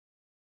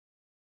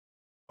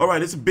All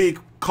right, it's a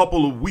big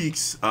couple of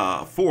weeks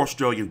for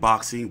Australian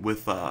boxing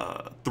with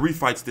 3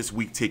 fights this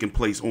week taking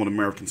place on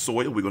American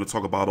soil. We're going to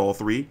talk about all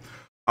 3.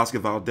 Oscar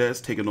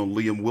Valdez taking on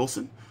Liam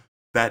Wilson.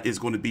 That is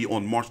going to be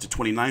on March the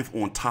 29th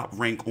on Top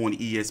Rank on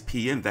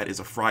ESPN. That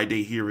is a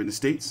Friday here in the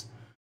States.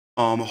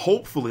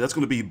 Hopefully, that's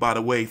going to be, by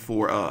the way,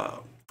 for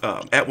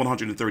at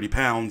 130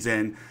 pounds.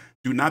 And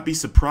do not be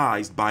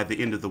surprised by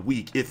the end of the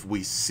week if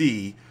we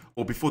see,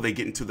 or before they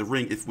get into the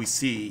ring, if we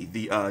see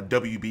the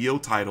WBO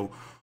title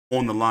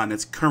on the line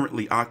that's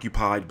currently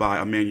occupied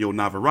by Emmanuel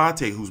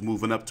Navarrete, who's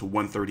moving up to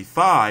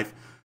 135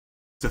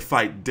 to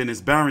fight Dennis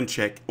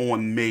Baranchek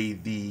on May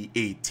the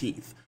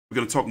 18th. We're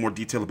going to talk more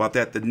detail about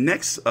that. The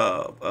next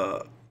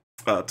topic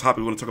we're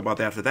going to talk about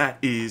after that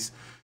is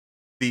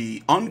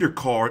the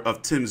undercard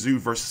of Tim Tszyu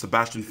versus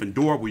Sebastian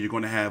Fundora, where you're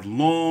going to have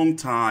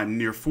long-time,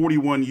 near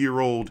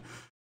 41-year-old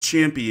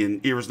champion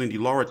Erislandy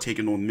Lara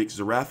taking on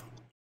Michael Zerafa.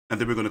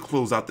 And then we're going to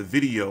close out the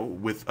video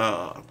with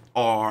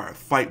our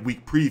fight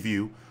week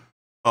preview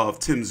of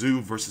Tim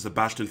Tszyu versus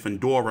Sebastian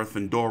Fundora.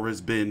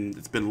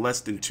 It's been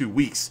less than 2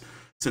 weeks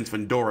since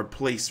Fundora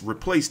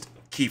replaced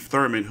Keith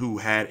Thurman, who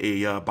had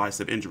a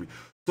bicep injury.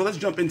 So let's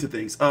jump into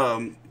things.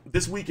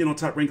 This weekend on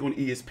Top Rank on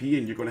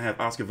ESPN, you're going to have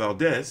Oscar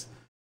Valdez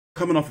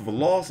coming off of a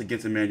loss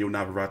against Emmanuel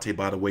Navarrete,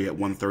 by the way, at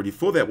 130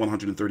 for that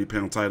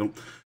 130-pound title,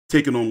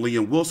 taking on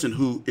Liam Wilson,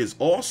 who is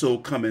also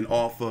coming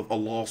off of a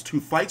loss 3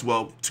 fights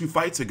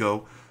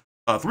ago,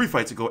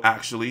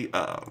 actually.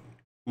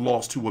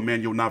 Lost to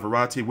Emmanuel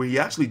Navarrete, where he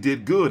actually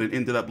did good and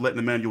ended up letting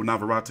Emmanuel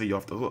Navarrete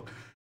off the hook.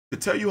 To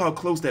tell you how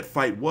close that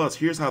fight was,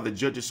 here's how the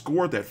judges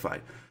scored that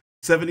fight.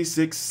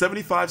 75-76,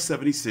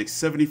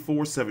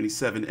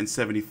 74-77, and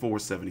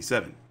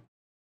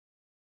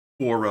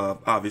 74-77.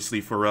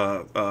 Obviously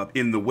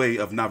in the way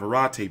of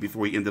Navarrete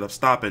before he ended up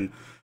stopping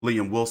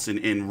Liam Wilson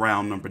in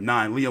round number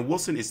 9. Liam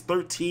Wilson is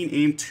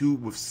 13-2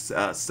 with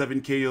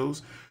 7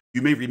 KOs.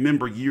 You may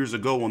remember years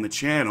ago on the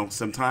channel,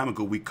 some time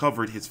ago, we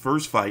covered his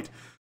first fight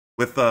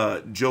with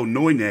Joe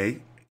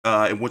Noine,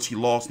 in which he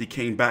lost. He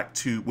came back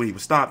when he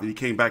was stopped, and he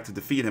came back to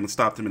defeat him and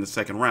stopped him in the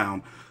 2nd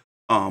round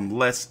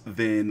less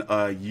than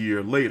a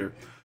year later.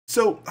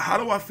 So how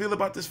do I feel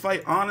about this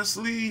fight?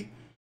 Honestly,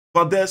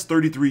 Valdez,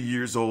 33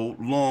 years old,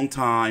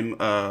 long-time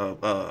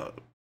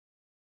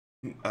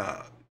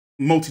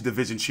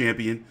multi-division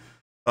champion.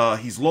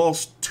 He's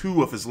lost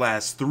 2 of his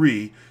last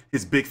 3.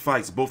 His big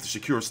fights, both to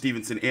Shakur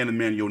Stevenson and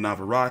Emmanuel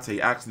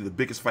Navarrete, actually the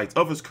biggest fights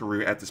of his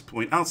career at this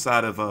point,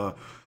 outside of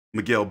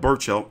Miguel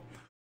Burchell.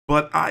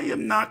 But I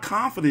am not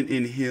confident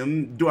in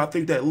him. Do I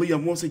think that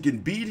Liam Wilson can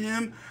beat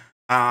him?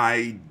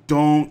 I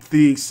don't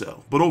think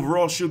so. But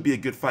overall, should be a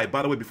good fight.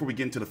 By the way, before we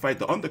get into the fight,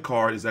 the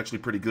undercard is actually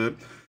pretty good.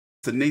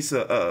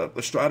 Tanesa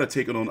Estrada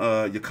taking on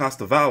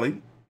Yacasta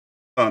Valley.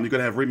 You're going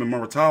to have Raymond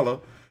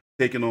Maratala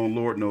taking on,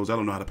 Lord knows, I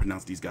don't know how to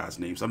pronounce these guys'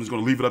 names. So I'm just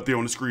going to leave it up there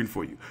on the screen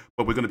for you.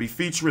 But we're going to be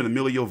featuring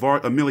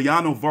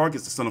Emiliano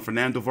Vargas, the son of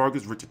Fernando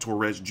Vargas, Richard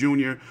Torres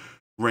Jr.,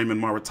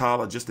 Raymond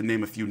Maratala, just to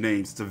name a few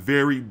names. It's a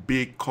very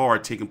big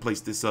card taking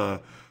place this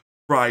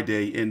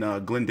Friday in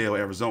Glendale,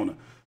 Arizona.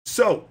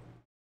 So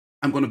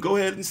I'm going to go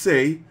ahead and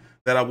say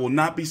that I will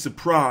not be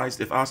surprised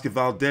if Oscar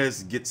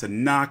Valdez gets a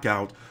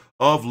knockout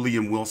of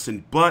Liam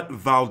Wilson, but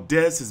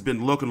Valdez has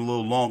been looking a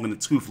little long in the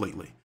tooth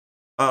lately.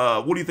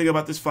 What do you think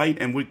about this fight,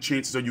 and what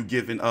chances are you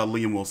giving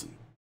Liam Wilson?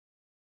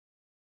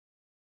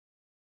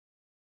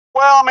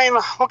 Well, I mean,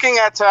 looking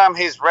at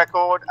his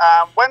record,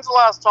 when's the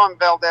last time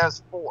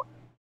Valdez fought?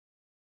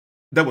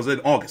 That was in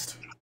August.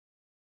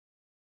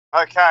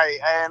 Okay,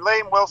 and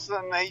Liam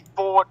Wilson, he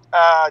fought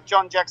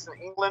John Jackson,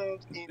 England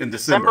in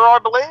December, I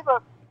believe.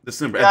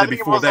 December, yeah, and then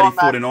before that, he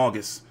fought in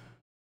August.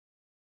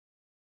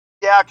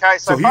 Yeah, okay.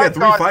 So he had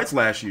 3 fights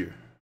last year.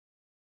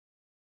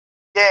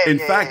 Yeah. In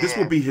fact, this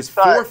will be his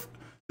fourth.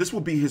 This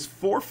will be his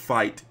 4th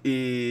fight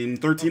in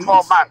 13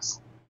 12 months.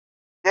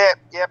 Yep.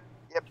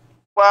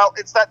 Well,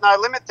 it's that no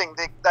limit thing.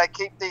 They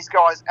keep these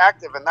guys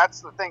active, and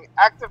that's the thing.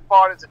 Active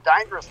fighters are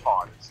dangerous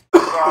fighters.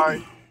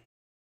 So.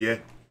 Yeah.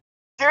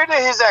 Due to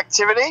his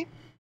activity,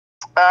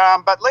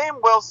 but Liam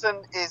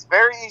Wilson is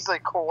very easily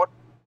caught.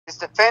 His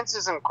defense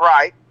isn't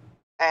great,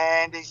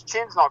 and his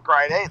chin's not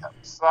great either.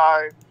 So,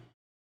 I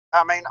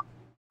mean,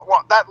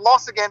 that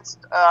loss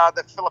against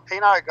the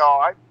Filipino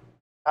guy,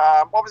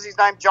 what was his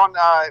name? John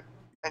Noye?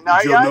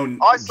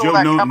 I saw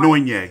that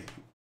coming.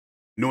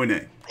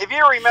 Noye. If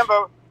you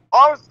remember,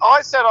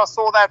 I said I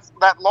saw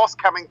that loss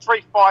coming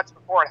 3 fights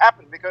before it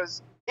happened,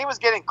 because he was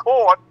getting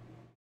caught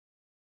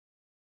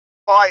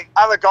by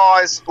other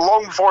guys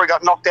long before he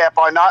got knocked out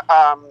by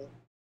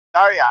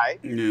Noye.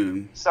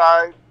 Yeah.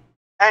 So,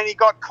 and he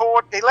got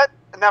caught. He let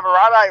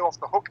Navarrete off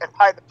the hook and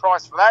paid the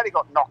price for that. He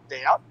got knocked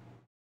out.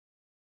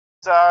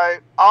 So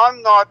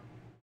I'm not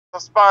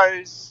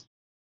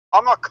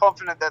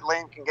confident that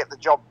Liam can get the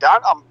job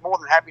done. I'm more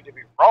than happy to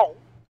be wrong,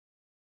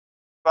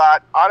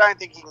 but I don't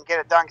think he can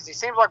get it done, because he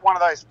seems like one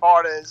of those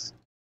fighters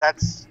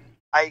that's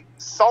a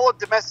solid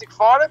domestic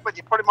fighter, but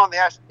you put him on the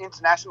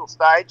international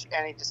stage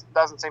and he just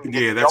doesn't seem to get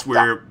the job done.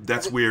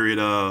 That's where it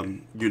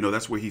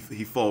that's where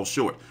he falls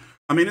short.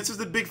 I mean, this is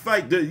the big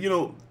fight.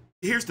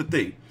 Here's the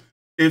thing.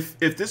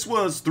 if this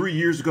was 3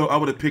 years ago, I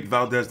would have picked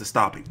Valdez to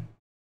stop him.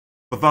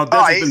 But Valdez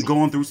has been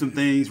going through some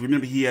things.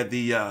 Remember, he had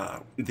the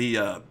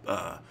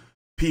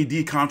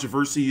PD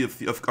controversy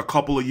a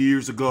couple of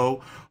years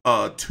ago.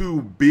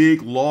 Two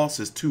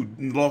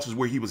losses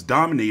where he was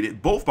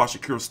dominated, both by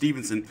Shakur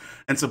Stevenson,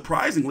 and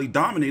surprisingly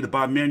dominated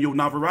by Manuel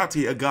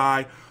Navarrete, a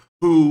guy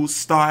whose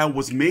style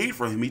was made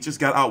for him. He just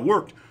got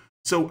outworked.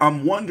 So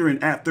I'm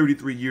wondering, at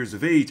 33 years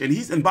of age,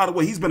 and by the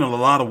way, he's been in a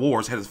lot of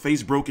wars, had his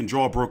face broken,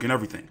 jaw broken,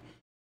 everything.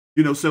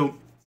 You know, so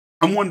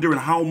I'm wondering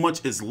how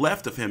much is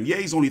left of him. Yeah,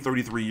 he's only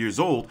 33 years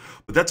old,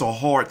 but that's a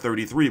hard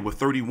 33 with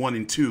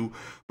 31-2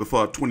 with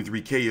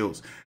 23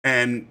 KOs.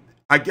 And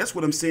I guess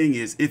what I'm saying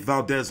is, if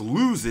Valdez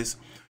loses,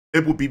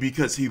 it will be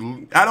because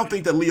I don't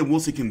think that Liam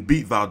Wilson can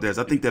beat Valdez.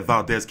 I think that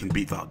Valdez can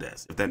beat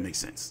Valdez, if that makes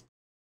sense.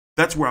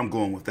 That's where I'm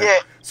going with that.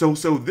 Yeah. So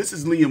this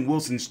is Liam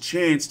Wilson's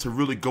chance to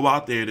really go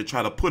out there to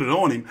try to put it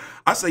on him.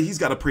 I say he's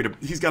got to play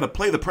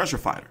the pressure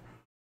fighter.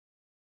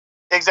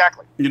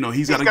 Exactly. You know,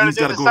 he's got to go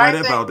right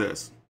at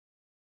Valdez.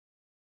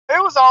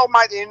 Who was the old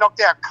mate that he knocked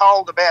out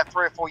cold about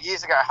 3 or 4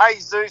 years ago?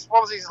 Jesus,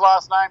 what was his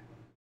last name?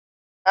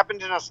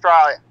 Happened in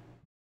Australia.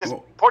 Just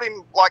put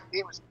him like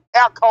he was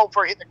out cold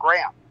before he hit the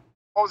ground.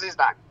 What was his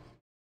name?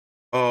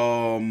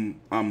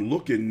 I'm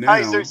looking now.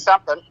 Jesus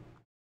something.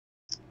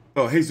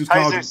 Oh, Jesus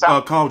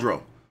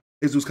Caldro.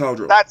 Jesus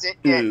Caldro. That's it.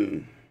 Yeah.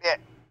 Yeah.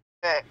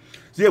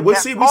 Yeah. We'll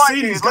see.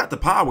 He's got the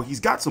power.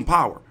 He's got some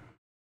power.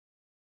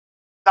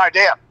 No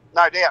doubt.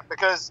 No doubt.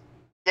 Because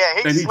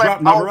he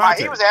slept old, mate.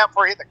 He was out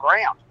before he hit the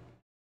ground.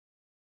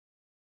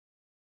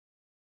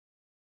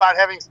 But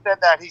having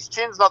said that, his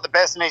chin's not the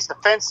best, and his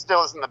defense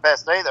still isn't the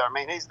best either. I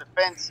mean, his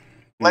defense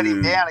let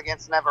him down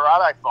against the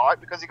Navarrete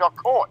fight because he got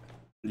caught.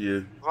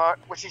 Yeah. Right,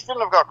 which he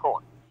shouldn't have got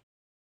caught.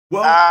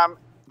 Well, I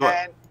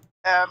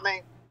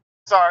mean,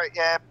 sorry,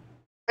 yeah.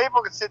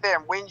 People can sit there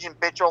and whinge and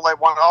bitch all they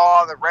want.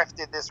 Oh, the ref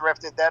did this, ref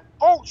did that.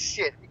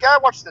 Bullshit. You go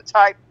watch the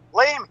tape.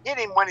 Liam hit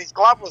him when his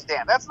glove was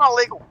down. That's not a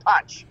legal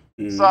punch.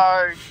 So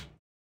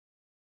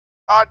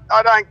I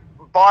don't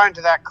buy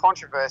into that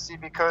controversy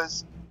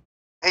because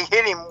he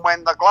hit him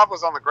when the glove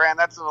was on the ground.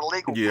 That's an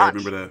illegal punch. Yeah, I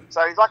remember that.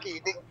 So he's lucky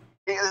he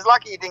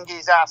didn't get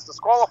his ass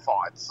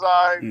disqualified.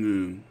 So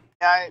you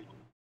know,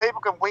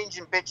 people can whinge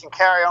and bitch and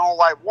carry on all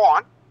they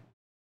want.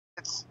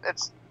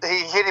 He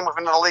hit him with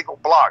an illegal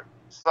blow.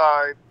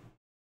 So,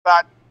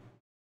 but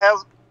I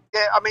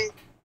mean,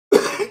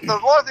 there's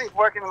a lot of things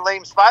working in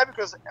Liam's favour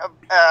because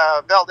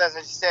Valdez, as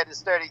you said,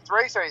 is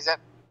 33, so he's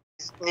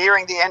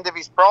nearing the end of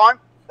his prime.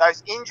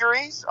 Those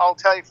injuries, I'll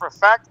tell you for a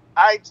fact,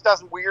 age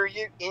doesn't weary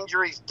you,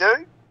 injuries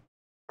do,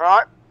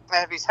 right?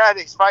 And if he's had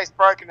his face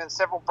broken and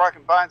several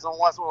broken bones and all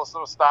that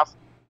sort of stuff,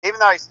 even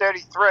though he's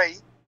 33,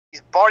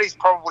 his body's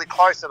probably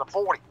closer to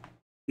 40.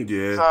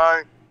 Yeah.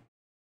 So,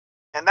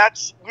 and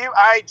that's, you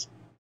age,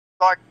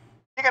 like,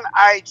 you can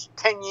age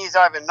 10 years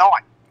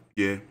overnight.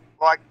 Yeah.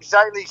 Like,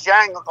 Zhali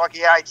Zhang looked like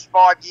he aged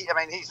 5 years. I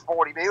mean, he's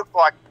 40, but he looked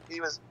like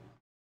he was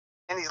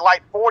in his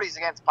late 40s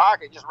against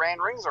Parker. He just ran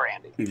rings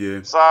around him.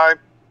 Yeah. So,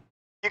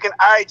 you can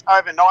age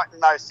overnight in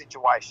those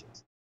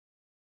situations.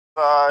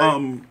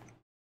 So,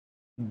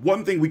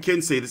 one thing we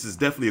can say, this is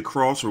definitely a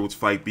crossroads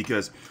fight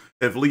because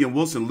if Liam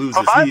Wilson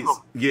loses,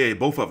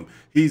 both of them.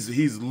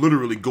 He's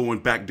literally going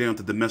back down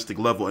to domestic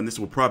level, and this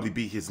will probably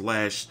be his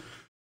last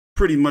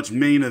pretty much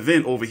main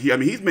event over here. I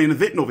mean, he's main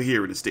eventing over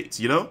here in the States,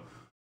 you know?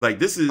 Like,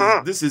 this is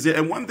it.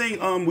 And one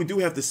thing we do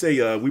have to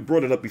say, we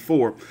brought it up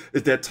before,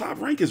 is that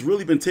Top Rank has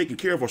really been taking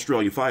care of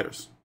Australian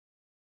fighters.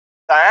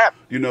 I have.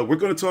 You know, we're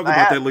going to talk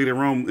about that later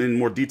on in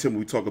more detail when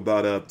we talk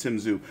about Tim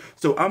Tszyu.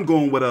 So I'm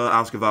going with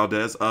Oscar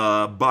Valdez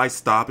by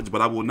stoppage, but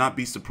I will not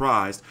be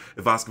surprised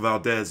if Oscar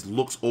Valdez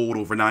looks old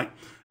overnight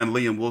and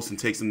Liam Wilson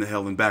takes him to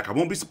hell and back. I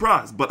won't be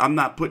surprised, but I'm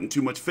not putting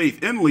too much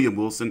faith in Liam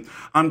Wilson.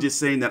 I'm just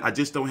saying that I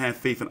just don't have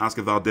faith in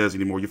Oscar Valdez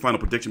anymore. Your final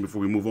prediction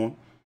before we move on?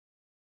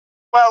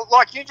 Well,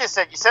 like you just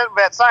said, it's a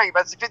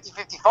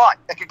 50-50 fight.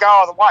 It could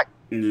go either way.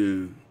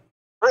 Yeah.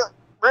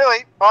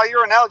 Really, by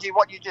your analogy,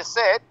 what you just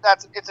said,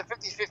 it's a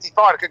 50-50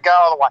 fight. It could go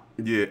either way.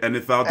 Yeah, and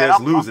if Valdez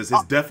loses,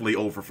 it's definitely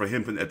over for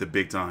him at the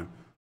big time.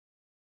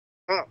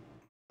 So,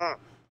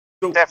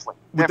 definitely.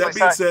 With that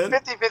being said,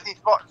 50-50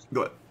 fight.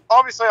 Go ahead.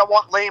 Obviously, I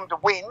want Liam to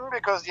win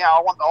because, you know,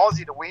 I want the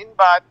Aussie to win,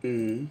 but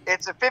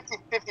it's a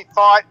 50-50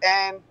 fight,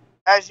 and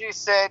as you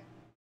said,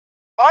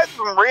 both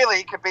of them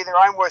really could be their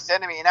own worst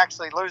enemy and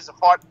actually lose the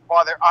fight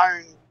by their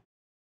own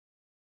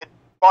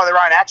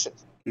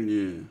actions.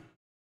 Yeah.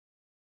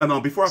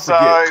 And before I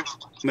forget,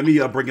 let me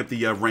bring up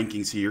the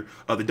rankings here.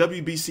 The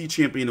WBC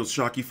champion is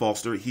Shockey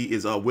Foster. He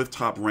is with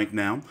Top Rank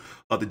now.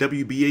 The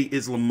WBA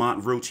is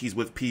Lamont Roach. He's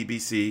with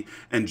PBC.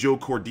 And Joe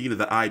Cordina,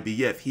 the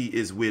IBF, he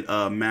is with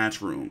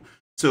Matchroom.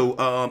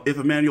 So if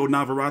Emmanuel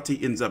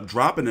Navarrete ends up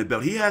dropping the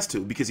belt, he has to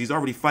because he's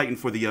already fighting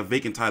for the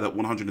vacant title at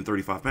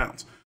 135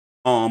 pounds.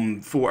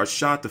 For a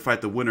shot to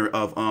fight the winner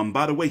of,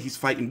 by the way, he's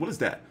fighting, what is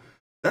that?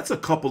 That's a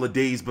couple of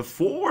days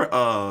before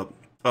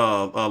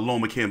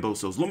Loma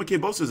Kambosos. Loma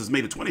Kambosos is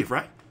May the 20th,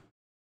 right?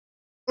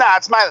 Nah,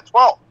 it's May the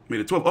 12th. May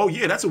the 12th. Oh,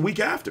 yeah, that's a week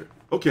after.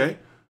 Okay.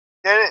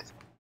 It is.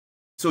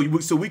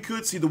 So we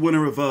could see the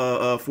winner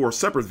of for a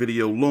separate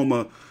video,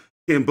 Loma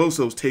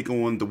Kambosos take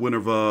on the winner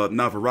of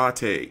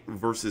Navarrete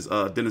versus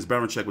Dennis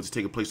Baranchek, which is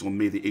taking place on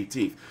May the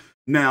 18th.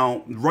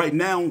 Now, right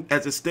now,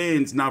 as it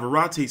stands,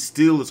 Navarrete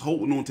still is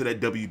holding on to that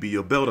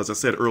WBO belt. As I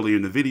said earlier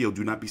in the video,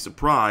 do not be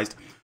surprised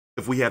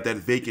if we have that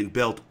vacant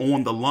belt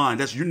on the line.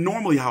 That's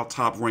normally how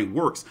Top Rank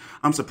works.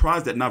 I'm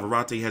surprised that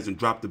Navarrete hasn't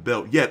dropped the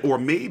belt yet. Or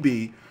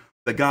maybe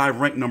the guy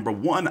ranked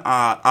 #1,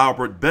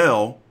 Albert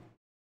Bell.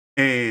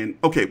 And,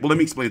 okay, well, let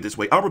me explain it this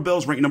way. Albert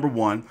Bell's ranked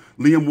 #1,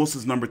 Liam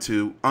Wilson's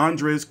 #2,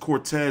 Andres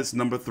Cortez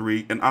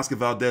 #3, and Oscar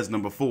Valdez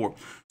 #4.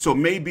 So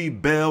maybe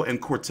Bell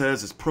and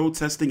Cortez is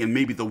protesting, and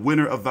maybe the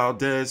winner of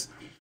Valdez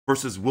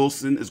versus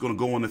Wilson is going to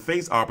go on to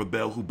face Albert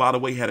Bell, who, by the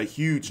way, had a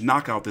huge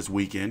knockout this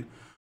weekend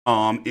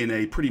in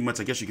a pretty much,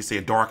 I guess you could say,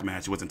 a dark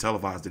match. It wasn't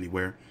televised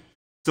anywhere.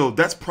 So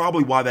that's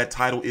probably why that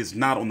title is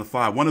not on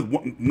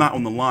the not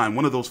on the line.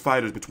 One of those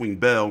fighters between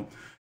Bell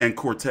and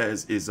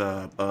Cortez is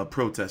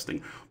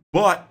protesting.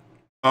 But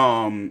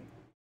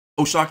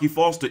O'Shaquie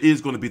Foster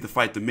is going to be the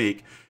fight to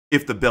make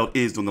if the belt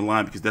is on the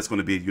line, because that's going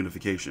to be a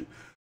unification.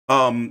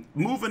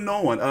 Moving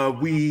on,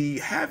 we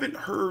haven't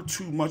heard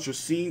too much or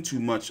seen too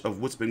much of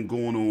what's been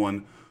going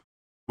on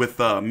with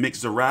Mick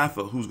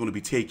Zerafa, who's going to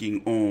be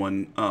taking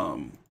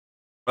on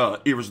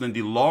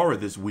Erislandy Lara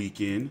this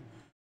weekend.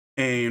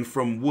 And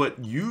from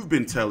what you've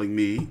been telling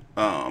me,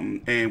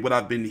 and what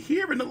I've been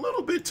hearing a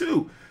little bit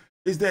too,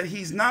 is that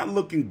he's not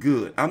looking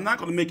good. I'm not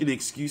going to make any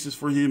excuses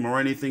for him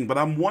or anything, but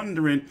I'm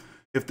wondering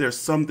if there's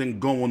something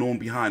going on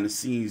behind the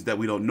scenes that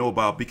we don't know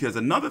about. Because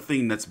another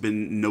thing that's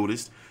been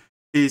noticed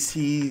is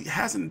he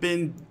hasn't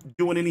been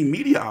doing any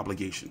media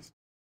obligations.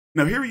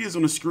 Now, here he is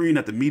on the screen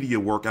at the media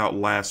workout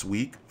last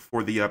week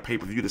for the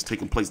pay-per-view that's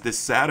taking place this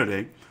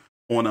Saturday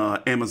on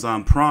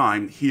Amazon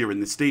Prime here in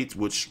the States,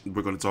 which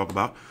we're going to talk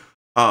about,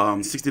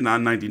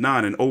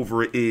 $69.99, and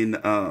over in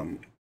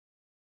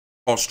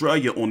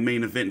Australia on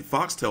Main Event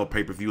Foxtel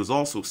pay-per-view is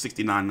also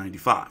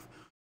 $69.95.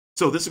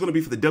 So this is going to be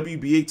for the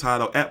WBA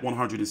title at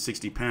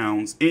 160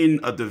 pounds in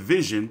a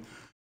division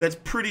that's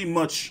pretty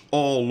much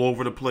all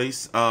over the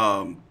place.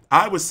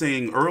 I was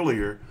saying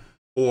earlier,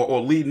 or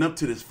leading up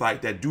to this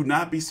fight, that do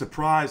not be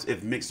surprised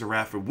if Mick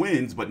Zerafa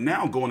wins, but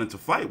now going into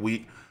fight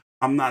week,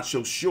 I'm not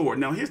so sure.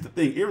 Now, here's the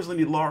thing.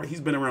 Erislandy Lara, he's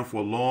been around for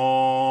a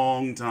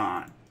long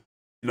time.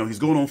 You know, he's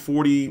going on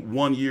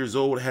 41 years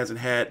old, hasn't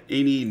had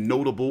any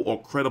notable or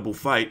credible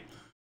fight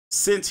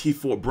since he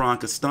fought Brian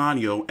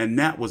Castano, and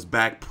that was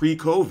back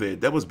pre-COVID.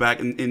 That was back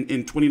in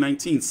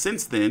 2019.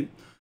 Since then,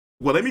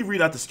 well, let me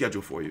read out the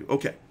schedule for you.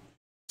 Okay,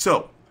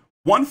 so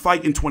one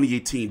fight in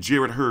 2018,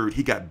 Jarrett Hurd,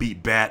 he got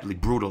beat badly,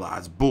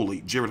 brutalized,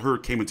 bullied. Jarrett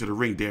Hurd came into the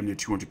ring damn near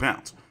 200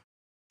 pounds.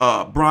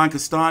 Brian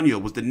Castano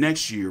was the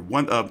next year,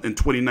 in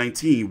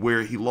 2019,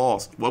 where he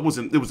lost. Well,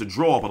 it was a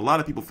draw, but a lot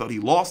of people felt he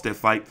lost that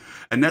fight,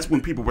 and that's when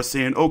people were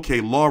saying,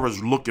 okay,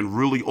 Lara's looking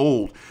really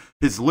old.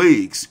 His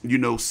legs, you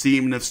know,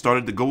 seem to have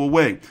started to go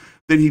away.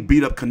 Then he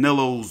beat up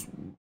Canelo's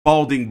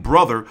balding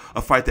brother,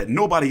 a fight that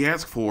nobody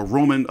asked for,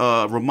 Roman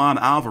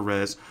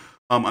Alvarez.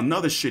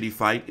 Another shitty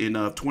fight in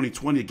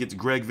 2020 against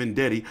Greg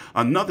Vendetti.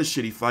 Another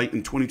shitty fight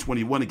in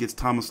 2021 against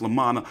Thomas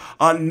Lamana.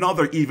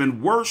 Another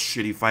even worse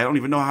shitty fight. I don't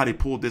even know how they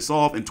pulled this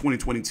off in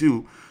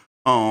 2022.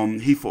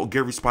 He fought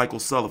Gary Spike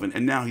O'Sullivan,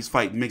 and now he's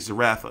fighting Mick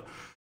Zerafa.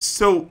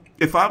 So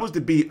if I was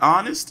to be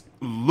honest,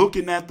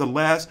 looking at the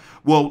last,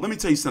 well, let me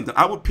tell you something.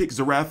 I would pick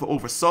Zerafa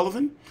over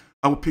Sullivan.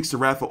 I would pick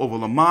Zerafa over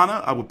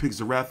Lamana. I would pick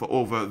Zerafa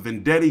over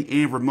Vendetti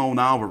and Ramon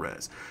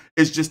Alvarez.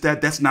 It's just that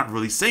that's not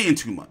really saying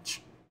too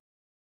much.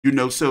 You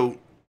know, so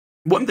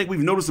one thing we've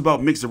noticed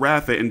about Mick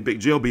Zerafa, and Big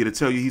J will be able to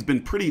tell you, he's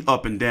been pretty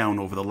up and down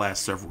over the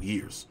last several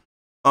years.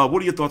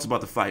 What are your thoughts about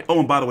the fight? Oh,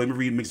 and by the way, let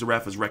me read Mick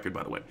Zerafa's record,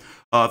 by the way.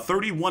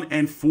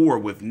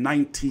 31-4 with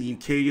 19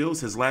 KOs.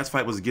 His last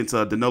fight was against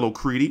Danilo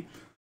Creedy.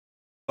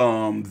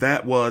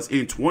 That was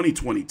in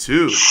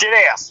 2022. Shit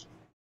ass.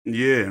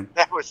 Yeah.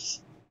 That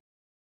was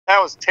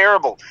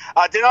terrible.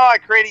 Danilo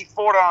Creedy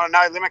fought on a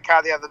no-limit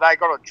card the other day,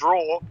 got a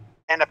draw,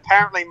 and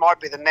apparently might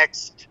be the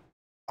next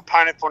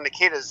opponent for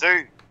Nikita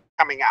Tszyu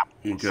coming up.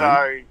 Okay.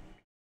 So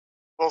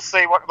we'll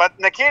see what. But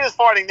Nikita's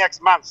fighting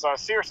next month, so I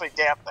seriously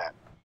doubt that.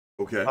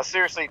 Okay. I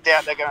seriously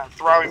doubt they're going to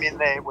throw him in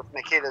there with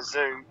Nikita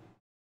Tszyu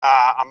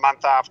a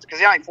month after, because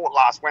he only fought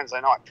last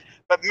Wednesday night.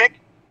 But Mick,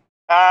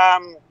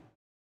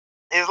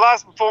 his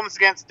last performance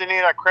against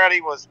Danilo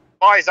Creedy was,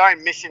 by his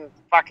own mission,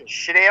 fucking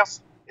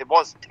shithouse. It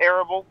was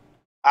terrible.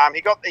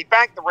 He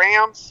banked the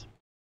rounds.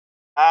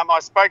 I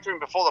spoke to him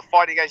before the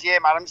fight. He goes, yeah,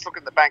 mate, I'm just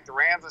looking to bank the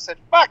rounds. I said,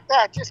 fuck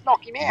that, just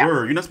knock him out.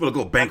 You're not supposed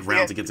to go bank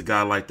rounds against a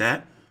guy like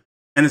that.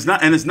 And it's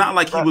not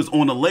like he was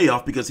on a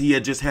layoff, because he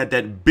had just had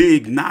that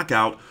big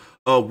knockout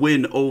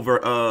win over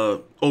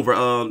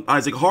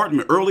Isaac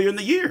Hartman earlier in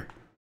the year.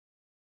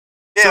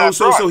 Yeah,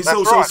 so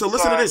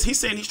listen to this. He's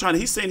saying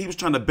he was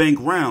trying to bank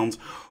rounds,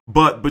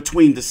 but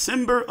between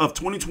December of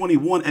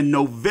 2021 and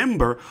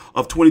November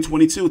of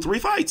 2022, 3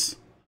 fights.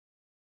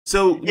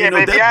 So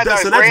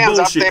that's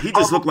bullshit. He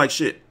just looked like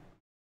shit.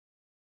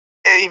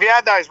 If you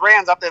had those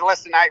rounds up there,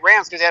 less than 8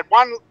 rounds, because he had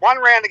one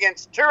round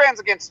against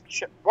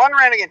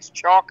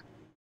Chalk,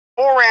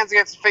 4 rounds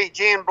against a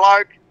Fijian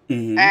bloke,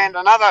 and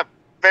another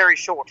very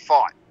short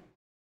fight.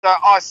 So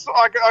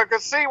I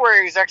could see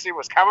where he actually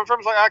was coming from.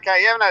 It's like,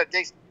 okay, you haven't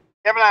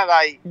had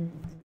a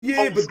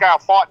full-scale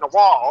fight in a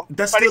while.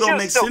 That still don't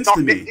make sense to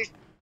me.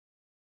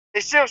 He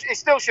still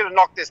should have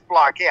knocked this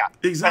bloke out.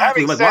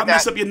 Exactly. Like, why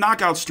mess up your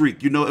knockout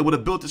streak? You know, it would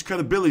have built his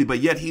credibility, but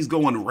yet he's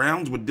going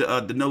rounds with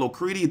Danilo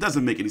Creedy. It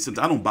doesn't make any sense.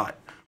 I don't buy it.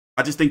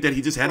 I just think that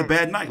he just had a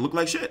bad night. Looked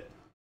like shit.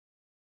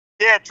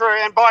 Yeah, true.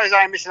 And by his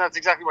own admission, that's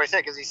exactly what he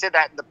said, because he said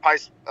that in the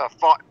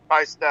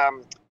post-fight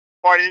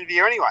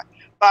interview anyway.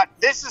 But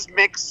this is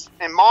Mick's,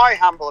 in my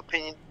humble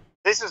opinion,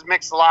 this is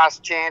Mick's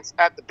last chance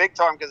at the big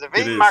time, because if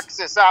he mucks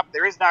this up,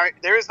 there is no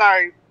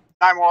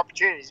more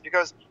opportunities,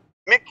 because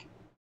Mick,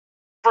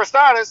 for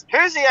starters,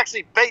 who's he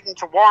actually beaten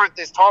to warrant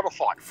this title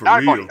fight?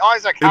 Nobody. Real.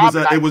 Isaac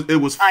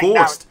it was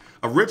forced.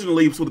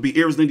 Originally, it was supposed to be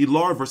Erislandy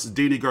Lara versus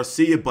Ryan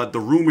Garcia, but the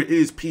rumor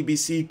is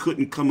PBC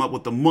couldn't come up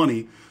with the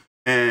money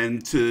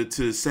and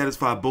to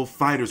satisfy both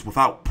fighters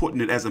without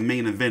putting it as a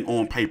main event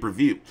on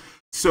pay-per-view.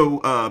 So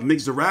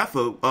Mick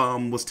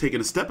Zerafa was taking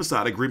a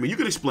step-aside agreement. You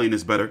can explain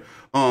this better.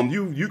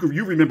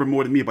 You remember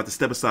more than me about the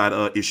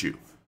step-aside issue.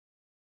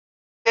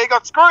 He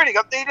got screwed. He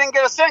didn't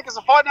get a cent because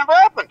the fight never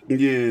happened.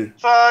 Yeah.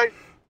 So...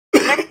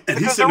 and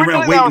he's sitting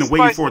around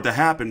waiting for it to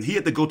happen. He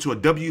had to go to a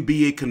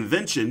WBA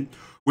convention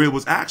where it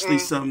was actually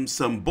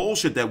some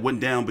bullshit that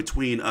went down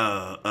between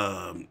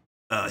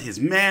his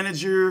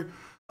manager.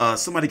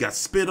 Somebody got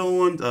spit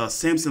on.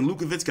 Samson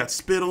Lukovitz got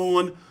spit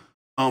on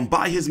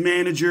by his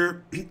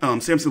manager.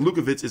 Samson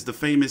Lukovitz is the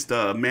famous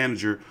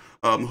manager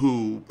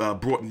who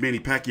brought Manny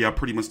Pacquiao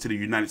pretty much to the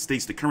United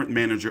States, the current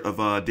manager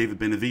of David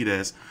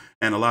Benavidez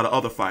and a lot of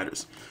other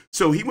fighters.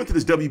 So he went to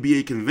this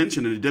WBA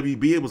convention, and the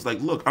WBA was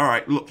like, look, all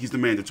right, look, he's the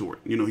mandatory.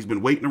 You know, he's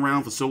been waiting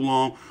around for so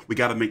long. We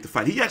got to make the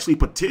fight. He actually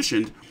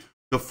petitioned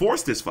to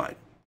force this fight.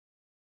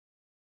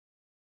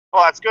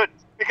 Well, that's good,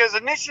 because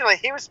initially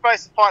he was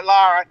supposed to fight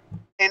Lara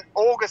in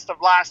August of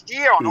last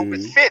year, on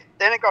August 5th.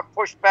 Then it got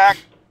pushed back.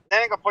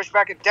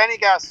 And Danny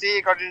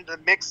Garcia got into the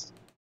mix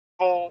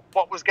for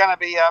what was going to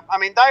be, I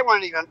mean, they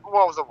weren't even,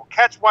 what was it,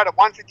 catch weight at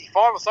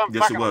 155 or something?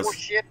 Yes, fucking it was.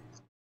 bullshit.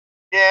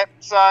 Yeah,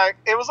 so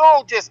it was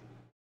all just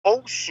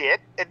bullshit.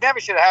 It never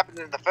should have happened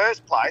in the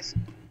first place.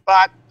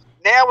 But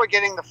now we're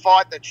getting the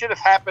fight that should have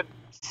happened,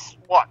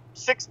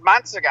 6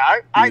 months ago,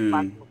 8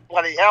 months,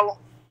 bloody hell,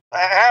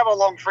 however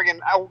long friggin'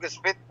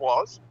 August 5th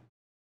was.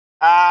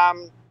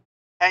 And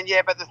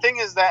yeah, but the thing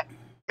is that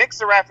Mick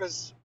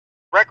Zerafa's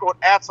record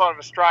outside of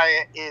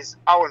Australia is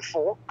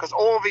 0-4, because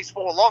all of his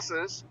 4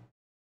 losses,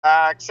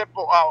 except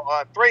for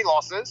 3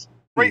 losses,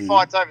 3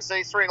 fights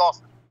overseas, 3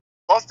 losses.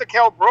 Lost to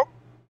Kell Brook,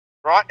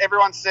 right?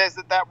 Everyone says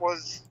that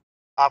was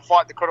a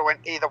fight that could have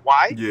went either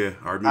way. Yeah,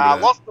 I remember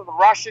that. Lost to the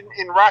Russian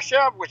in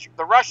Russia, which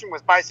the Russian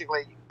was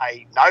basically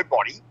a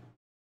nobody.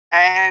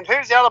 And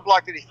who's the other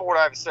bloke that he fought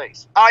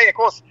overseas? Oh, yeah, of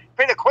course,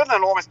 Peter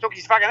Quinlan almost took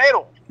his fucking head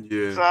off.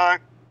 Yeah.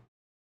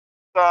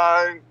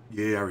 So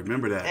yeah, I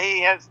remember that.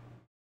 He has,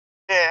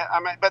 yeah, I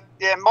mean, but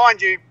yeah,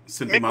 mind you,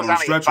 Mick was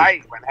only a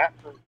baby when it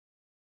happened.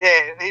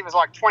 Yeah, he was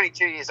like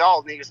 22 years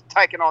old, and he was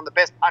taking on the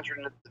best puncher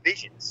in the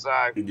division. So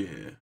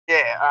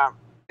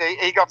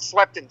he got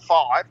slept in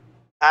 5.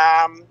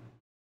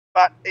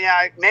 But you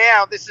know,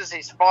 now this is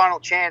his final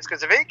chance,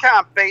 because if he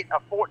can't beat a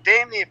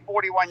damn near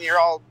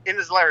 41-year-old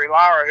Erislandy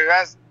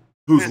Lara,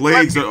 whose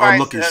legs are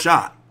looking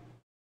shot,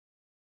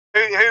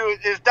 who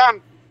has done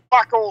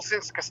fuck all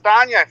since the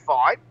Castagno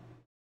fight,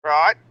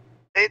 right?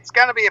 It's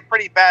going to be a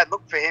pretty bad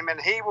look for him, and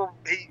he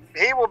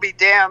will be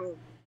down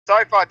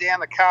so far down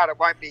the card it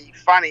won't be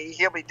funny.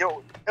 He'll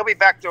be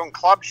back doing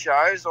club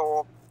shows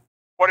or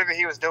whatever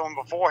he was doing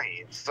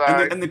beforehand. So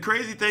and the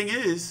crazy thing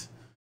is,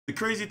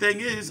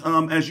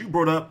 as you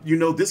brought up, you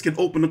know, this can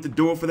open up the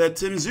door for that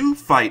Tim Tszyu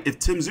fight if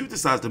Tim Tszyu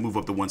decides to move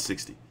up to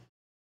 160.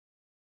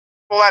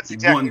 Well, that's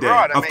exactly one day.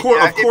 right. Of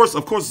course,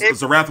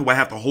 Zerafa will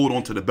have to hold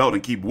on to the belt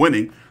and keep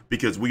winning,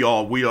 because we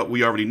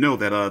already know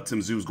that Tim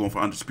Tszyu is going for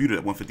undisputed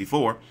at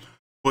 154.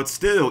 But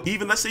still,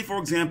 even let's say for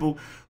example,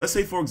 if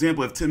Tim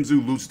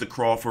Tszyu loses to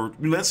Crawford,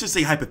 let's just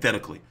say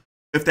hypothetically,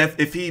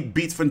 if he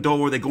beats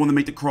Fundora, they're going to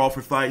make the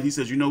Crawford fight. He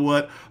says, you know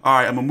what? All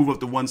right, I'm gonna move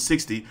up to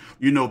 160.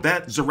 You know,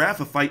 that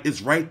Zerafa fight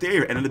is right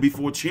there, and it'll be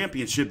for a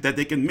championship that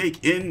they can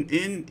make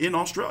in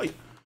Australia.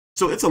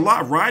 So it's a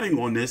lot riding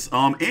on this,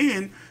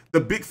 and the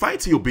big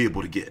fights he'll be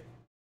able to get.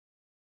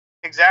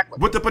 Exactly.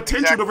 With the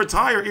potential to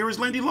retire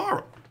Erislandy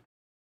Lara.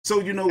 So,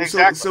 you know,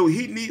 so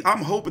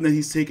I'm hoping that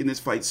he's taking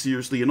this fight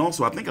seriously. And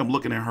also, I think I'm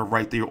looking at her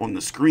right there on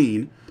the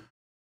screen.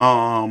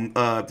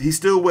 He's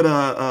still with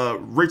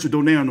Rachel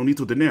Donaire and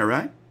Nonito Donaire,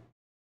 right?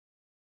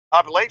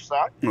 I believe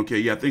so. Okay,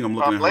 yeah, I think I'm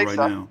looking at her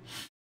right now.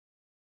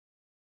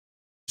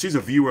 She's a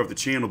viewer of the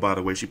channel, by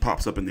the way. She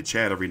pops up in the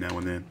chat every now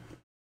and then.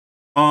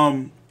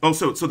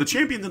 So the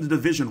champions of the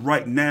division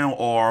right now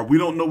are, we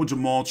don't know what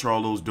Jamal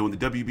Charlo's doing.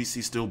 The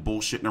WBC still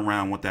bullshitting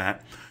around with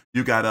that.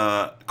 You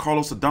got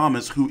Carlos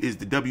Adames, who is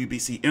the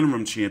WBC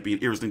interim champion.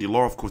 Erislandy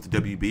Lara, of course, the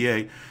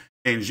WBA.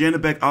 And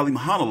Janabek Ali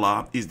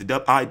Mahanallah is the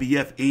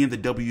IBF and the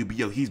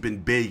WBO. He's been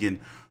begging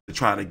to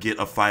try to get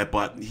a fight,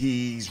 but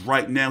he's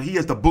right now, he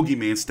has the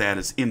boogeyman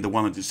status in the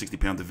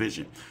 160-pound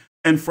division.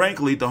 And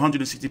frankly, the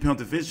 160-pound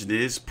division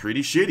is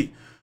pretty shitty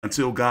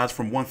until guys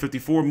from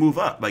 154 move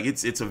up. Like,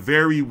 it's a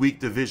very weak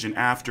division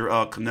after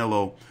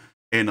Canelo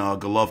and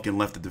Golovkin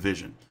left the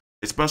division,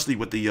 especially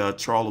with the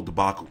Charlo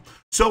debacle.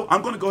 So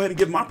I'm going to go ahead and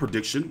give my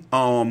prediction.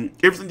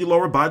 Erislandy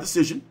Lara by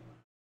decision,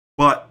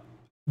 but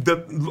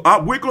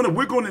we're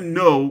going to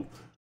know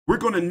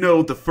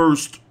the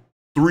first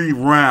 3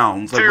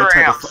 rounds,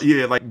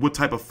 like what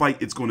type of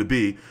fight it's going to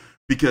be,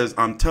 because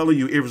I'm telling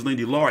you,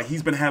 Erislandy Lara,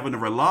 he's been having to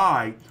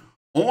rely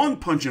on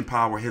punching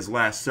power his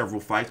last several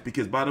fights,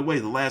 because, by the way,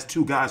 the last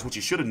 2 guys which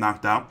he should have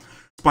knocked out,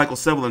 Michael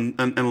Zerafa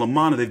and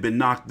Lamana,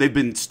 they've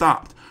been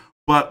stopped.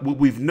 But what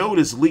we've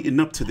noticed leading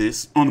up to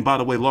this, and by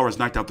the way, Lara's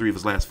knocked out 3 of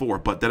his last 4,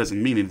 but that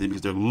doesn't mean anything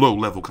because they're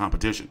low-level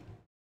competition,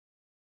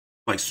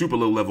 like super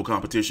low-level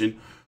competition.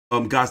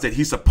 Guys that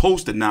he's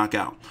supposed to knock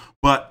out.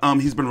 But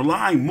he's been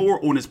relying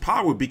more on his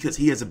power because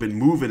he hasn't been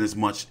moving as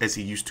much as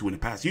he used to in the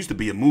past. He used to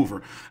be a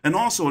mover. And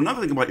also,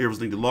 another thing about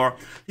Erislandy Lara,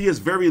 he has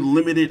very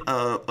limited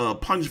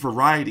punch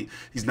variety.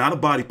 He's not a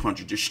body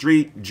puncher, just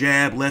straight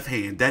jab, left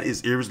hand. That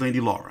is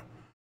Erislandy Lara.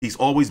 He's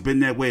always been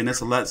that way, and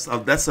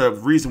that's a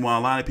reason why a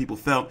lot of people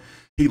felt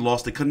he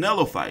lost the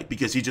Canelo fight,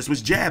 because he just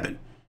was jabbing.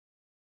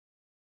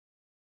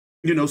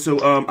 You know, so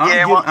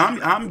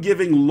I'm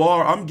giving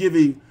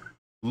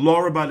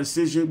Lara by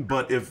decision,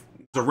 but if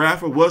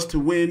Zerafa was to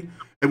win,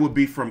 it would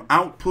be from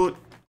output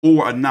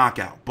or a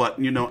knockout. But,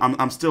 you know,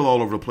 I'm still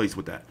all over the place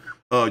with that.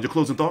 Your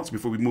closing thoughts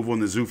before we move on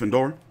to Tszyu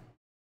Fundora?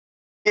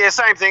 Yeah,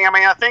 same thing. I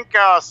mean, I think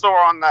I saw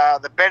on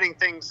the betting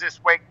things this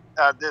week,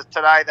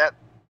 today, that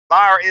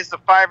Lara is the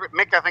favourite.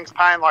 Mick, I think, is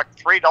paying like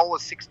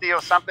 $3.60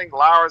 or something.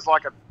 Lara's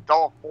like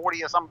 $1.40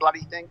 or some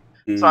bloody thing.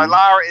 Mm. So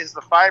Lara is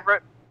the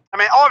favourite. I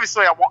mean,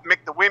 obviously I want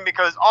Mick to win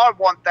because I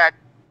want that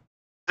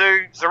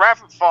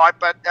Zerafa fight,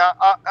 but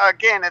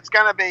again, this is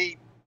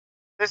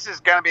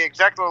going to be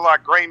exactly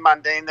like Green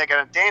Mundine. They're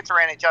going to dance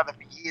around each other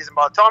for years, and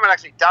by the time it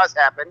actually does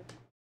happen,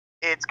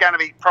 it's going to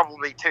be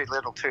probably too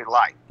little, too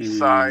late. Mm.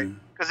 So,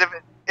 because if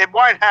it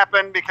won't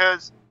happen,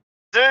 because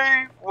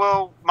Tszyu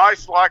will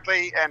most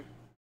likely, and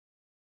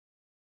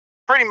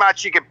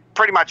you could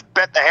pretty much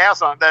bet the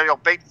house on it that he'll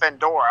beat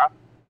Fundora,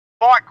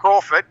 fight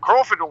Crawford.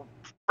 Crawford will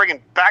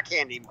friggin'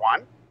 backhand him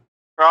one,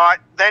 right?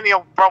 Then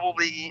he'll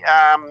probably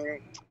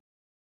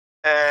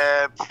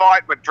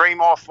fight with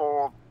Dreamoff,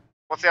 or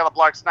what's the other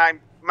bloke's name?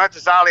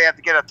 Murtazali had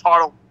to get a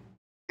title,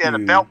 get a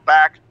belt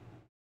back,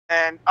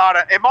 and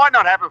it might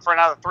not happen for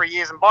another 3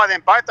 years. And by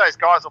then, both those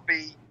guys will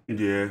be in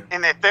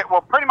their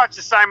pretty much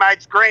the same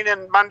age Green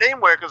and Mundine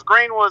were, because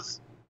Green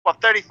was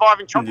 35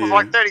 and Chop was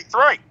like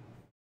 33.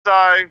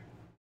 So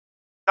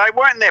they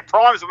weren't in their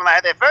primes when they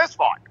had their first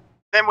fight.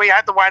 Then we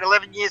had to wait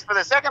 11 years for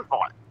their second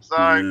fight. So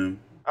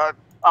I'm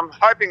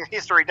hoping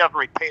history doesn't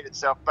repeat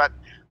itself, but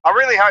I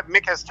really hope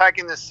Mick has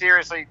taken this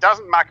seriously,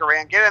 doesn't muck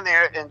around, get in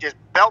there and just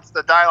belts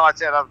the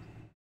daylights out of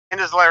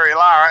Erislandy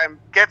Lara and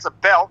gets a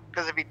belt,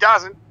 because if he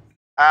doesn't,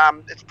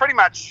 it's pretty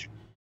much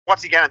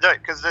what's he going to do?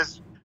 Because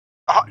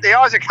the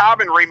Isaac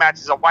Harbin rematch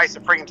is a waste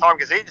of freaking time,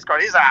 because he just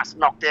got his ass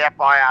knocked out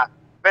by a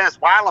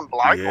Venezuelan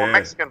bloke or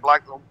Mexican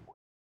bloke.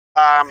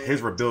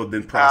 His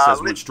rebuilding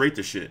process went straight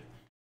to shit.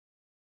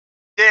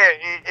 Yeah,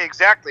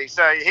 exactly.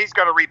 So he's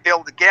got to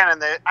rebuild again, and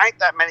there ain't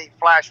that many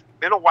flash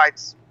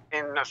middleweights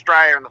in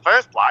Australia in the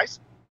first place.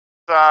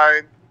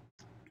 So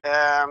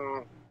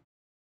the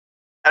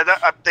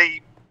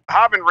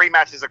Harbin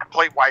rematch is a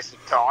complete waste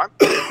of time.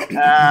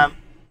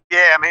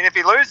 I mean, if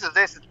he loses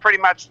this, it's pretty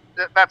much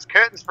that's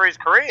curtains for his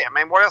career. I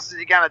mean, what else is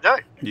he going to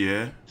do?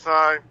 Yeah.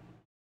 So,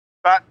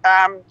 but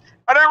I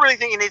don't really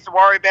think he needs to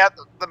worry about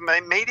the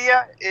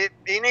media.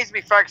 He needs to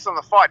be focused on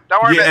the fight.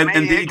 Don't worry about the media.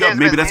 And there you go.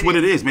 Maybe that's what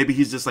it is. Maybe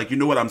he's just like, you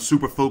know what? I'm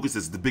super focused.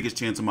 It's the biggest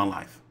chance of my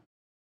life.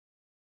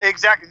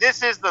 Exactly.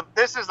 This is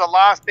the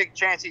last big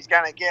chance he's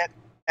going to get.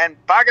 And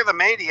bugger the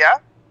media.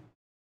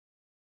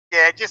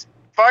 Yeah, just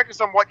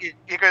focus on what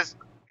because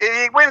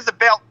if he wins the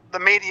belt, the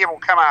media will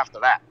come after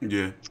that.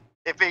 Yeah.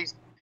 If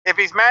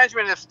his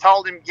management has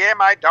told him, yeah,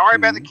 mate, don't worry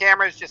about the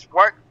cameras, just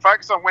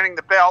focus on winning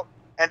the belt,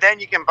 and then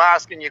you can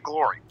bask in your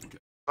glory. Okay.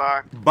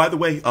 So, by the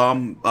way,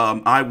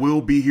 I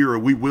will be here, or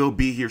we will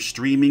be here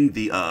streaming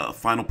the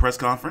final press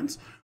conference.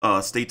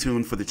 Stay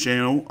tuned for the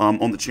channel,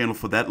 on the channel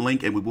for that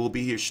link, and we will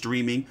be here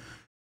streaming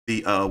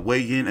the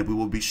weigh-in, and we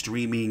will be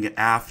streaming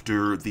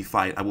after the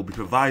fight. I will be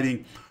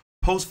providing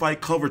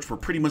post-fight coverage for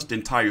pretty much the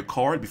entire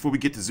card. Before we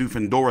get to Tszyu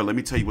Fundora, let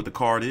me tell you what the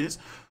card is.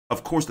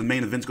 Of course, the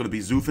main event is going to be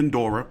Tszyu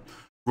Fundora,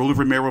 Rolly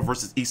Romero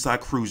versus Eastside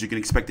Cruz. You can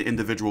expect the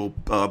individual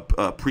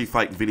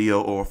pre-fight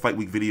video or fight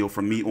week video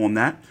from me on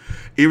that.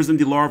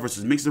 Erislandy Lara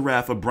versus Mick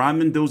Zerafa, Brian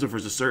Mendoza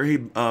versus Sergey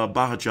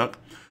Bahachuk,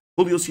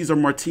 Julio Cesar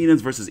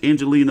Martinez versus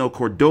Angelino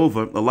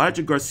Cordova,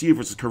 Elijah Garcia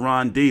versus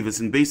Karan Davis,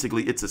 and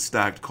basically it's a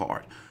stacked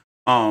card.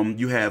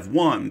 You have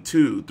 1,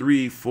 2,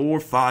 3, 4,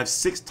 5,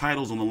 6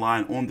 titles on the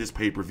line on this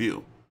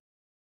pay-per-view.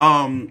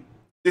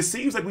 It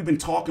seems like we've been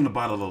talking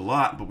about it a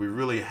lot, but we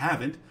really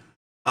haven't.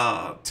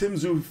 Tim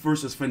Tszyu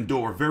versus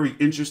Fundora, very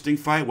interesting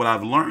fight. What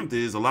I've learned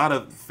is a lot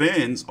of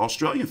fans,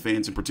 Australian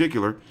fans in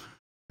particular,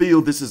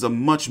 feel this is a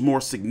much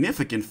more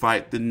significant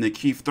fight than the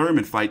Keith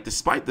Thurman fight,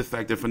 despite the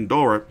fact that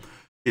Fundora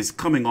is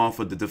coming off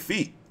of the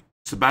defeat.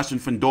 Sebastian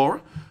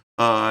Fundora,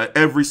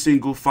 every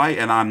single fight,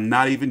 and I'm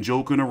not even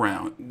joking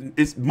around.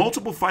 It's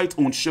multiple fights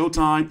on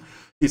Showtime.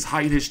 His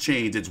height has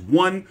changed. It's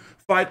one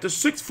fight to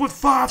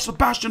 6'5"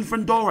 Sebastian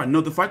Fundora.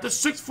 Another fight to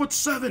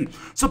 6'7"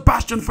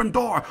 Sebastian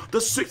Fundora. The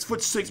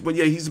 6'6", but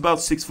yeah, he's about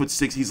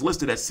 6'6". He's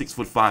listed at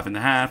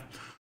 6'5.5".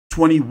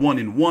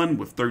 21-1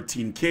 with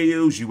 13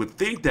 KOs. You would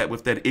think that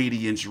with that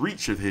 80-inch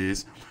reach of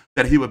his,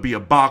 that he would be a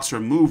boxer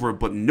mover,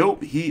 but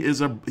nope. He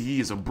is a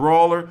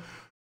brawler,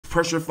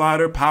 pressure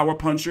fighter, power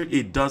puncher.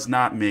 It does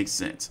not make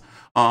sense.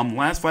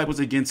 Last fight was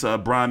against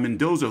Brian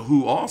Mendoza,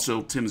 who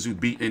also Tim Tszyu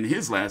beat in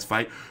his last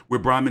fight, where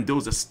Brian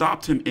Mendoza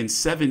stopped him in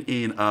 7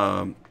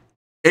 in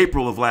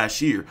April of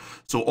last year.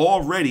 So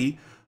already,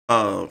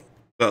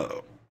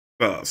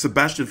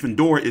 Sebastian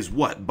Fundora is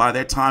what? By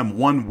that time,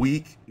 1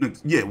 week?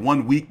 Yeah,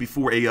 1 week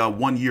before a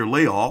 1-year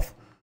layoff.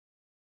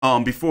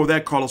 Before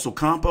that, Carlos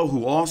Ocampo,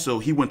 who also,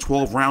 he went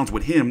 12 rounds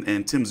with him,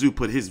 and Tim Tszyu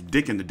put his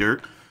dick in the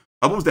dirt.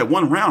 What was that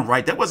one round,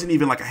 right? That wasn't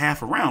even like a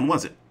half a round,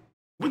 was it?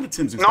 When did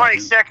Tim Tszyu 90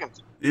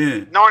 seconds.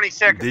 Yeah. 90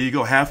 seconds. There you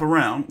go, half a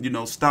round,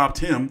 stopped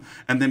him.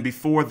 And then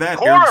before that,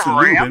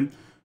 Erislandy Lara.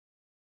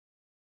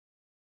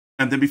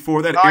 And then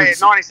before that,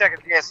 90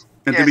 seconds, yes.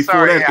 And then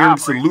before that,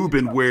 Erislandy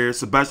Lara, where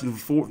Sebastian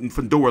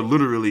Fundora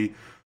literally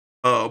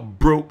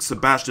broke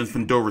Sebastian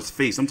Fundora's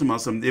face. I'm talking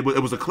about something.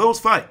 It was a close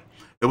fight.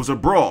 It was a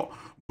brawl.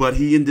 But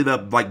he ended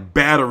up like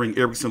battering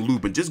Erislandy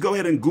Lara. Just go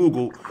ahead and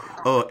Google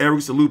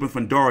Erislandy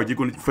Lara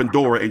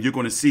Fundora, and you're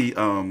going to see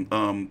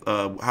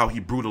how he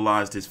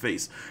brutalized his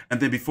face. And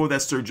then before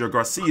that, Sergio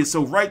Garcia.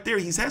 So right there,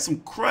 he's had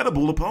some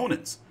credible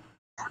opponents.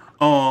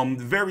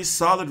 Very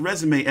solid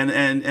resume,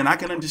 and I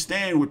can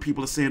understand what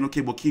people are saying.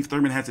 Okay, well, Keith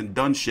Thurman hasn't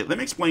done shit. Let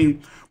me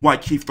explain why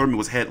Keith Thurman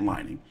was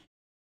headlining.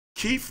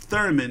 Keith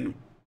Thurman,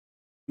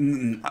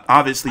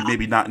 obviously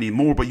maybe not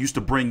anymore, but used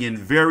to bring in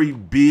very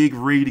big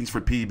ratings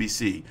for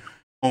PBC.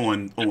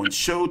 On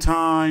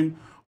Showtime,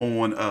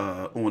 on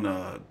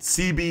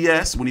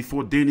CBS when he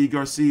fought Danny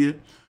Garcia,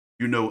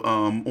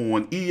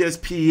 on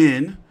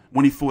ESPN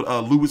when he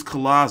fought Luis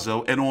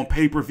Collazo, and on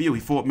pay-per-view he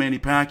fought Manny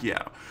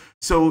Pacquiao.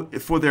 So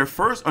for their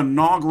first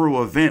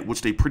inaugural event,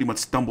 which they pretty much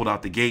stumbled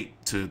out the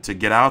gate to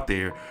get out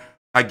there,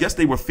 I guess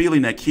they were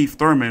feeling that Keith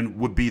Thurman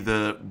would be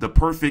the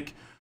perfect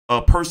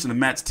person to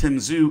match Tim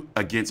Tszyu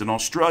against an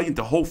Australian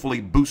to hopefully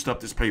boost up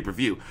this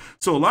pay-per-view.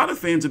 So a lot of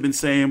fans have been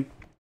saying,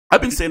 I've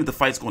been saying that the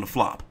fight's going to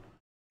flop.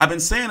 I've been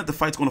saying that the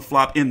fight's going to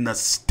flop in the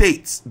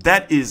States.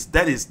 That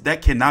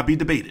cannot be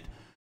debated.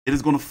 It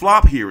is going to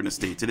flop here in the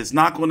States. It is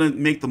not going to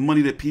make the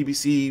money that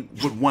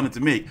PBC would want it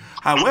to make.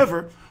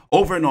 However,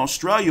 over in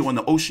Australia and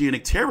the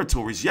Oceanic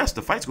territories, yes,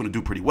 the fight's going to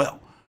do pretty well.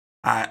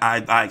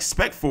 I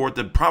expect for it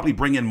to probably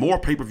bring in more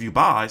pay-per-view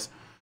buys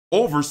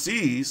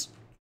overseas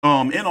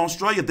in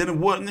Australia than it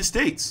would in the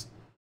States.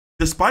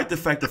 Despite the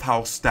fact of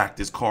how stacked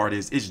this card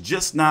is, it's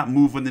just not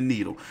moving the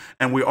needle.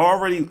 And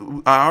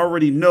I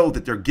already know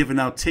that they're giving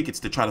out tickets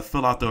to try to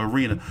fill out the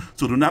arena.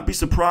 So do not be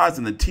surprised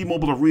in the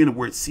T-Mobile Arena,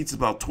 where it seats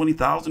about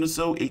 20,000 or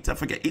so, 18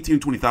 to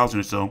 20,000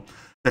 or so,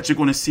 that you're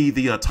going to see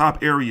the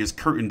top areas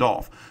curtained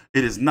off.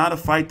 It is not a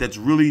fight that's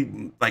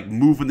really like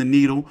moving the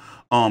needle.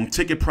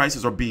 Ticket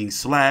prices are being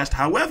slashed.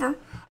 However,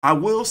 I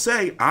will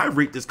say I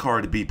rate this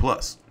card to B+.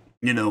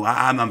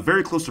 I'm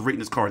very close to rating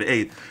this card to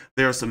A.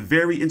 There are some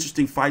very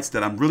interesting fights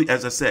that I'm really,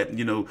 as I said,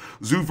 Tszyu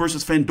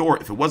versus Fundora.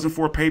 If it wasn't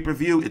for a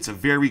pay-per-view, it's a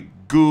very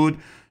good,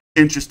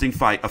 interesting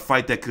fight. A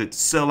fight that could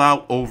sell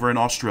out over in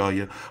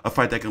Australia. A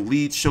fight that can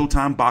lead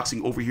Showtime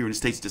boxing over here in the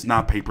States that's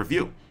not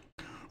pay-per-view.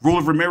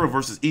 Roland Romero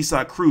versus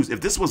Isaac Cruz. If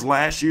this was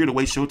last year, the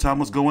way Showtime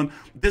was going,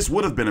 this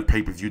would have been a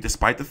pay-per-view,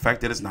 despite the fact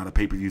that it's not a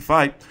pay-per-view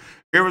fight.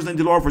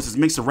 Erislandy Lara versus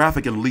Michael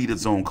Zerafa can lead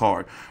its own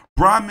card.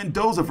 Brian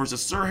Mendoza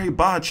versus Sergey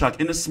Bohachuk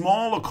in a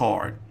smaller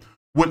card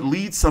would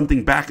lead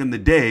something back in the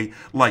day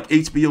like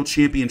HBO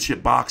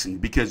Championship Boxing,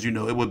 because,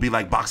 it would be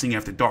like Boxing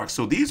After Dark.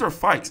 So these are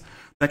fights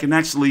that can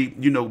actually,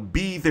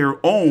 be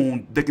their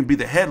own, that can be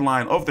the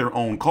headline of their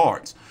own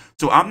cards.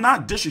 So I'm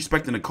not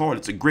disrespecting the card.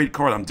 It's a great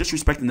card. I'm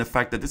disrespecting the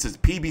fact that this is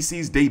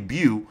PBC's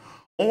debut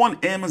on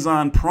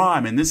Amazon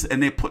Prime, and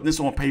they're putting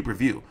this on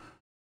pay-per-view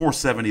for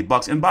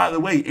 $70. And by the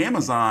way,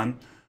 Amazon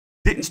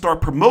didn't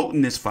start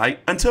promoting this fight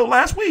until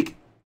last week.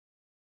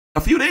 A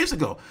few days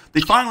ago,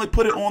 they finally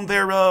put it on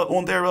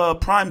their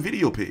Prime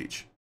Video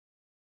page.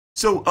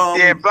 So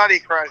yeah, bloody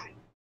crazy.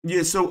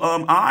 Yeah, so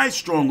I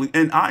strongly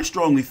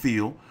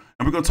feel,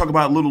 and we're going to talk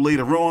about it a little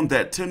later on,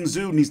 that Tim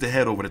Tszyu needs to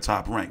head over the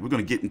top rank. We're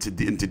going to get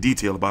into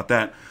detail about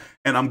that,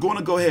 and I'm going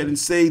to go ahead and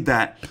say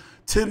that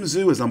Tim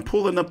Tszyu, as I'm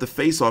pulling up the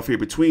face-off here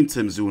between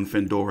Tim Tszyu and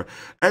Fundora,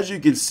 as you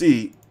can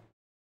see,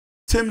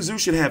 Tim Tszyu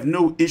should have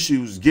no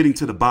issues getting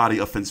to the body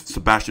of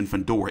Sebastian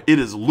Fundora. It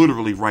is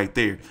literally right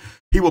there.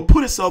 He will put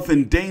himself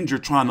in danger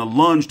trying to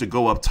lunge to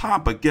go up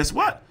top, but guess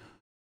what?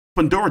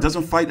 Fundora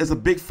doesn't fight as a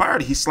big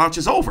fighter. He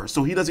slouches over,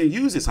 so he doesn't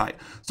use his height.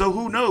 So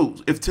who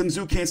knows? If Tim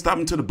Tszyu can't stop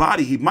him to the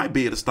body, he might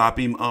be able to stop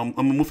him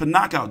with a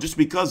knockout just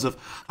because of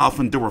how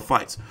Fundora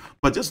fights.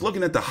 But just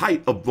looking at the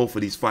height of both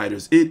of these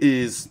fighters, it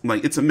is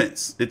like it's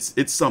immense.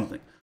 It's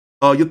something.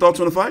 Your thoughts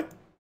on the fight?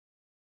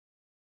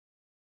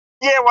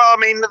 Yeah, well, I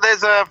mean,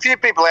 there's a few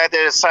people out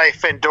there that say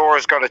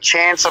Fundora's got a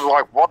chance. I'm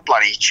like, what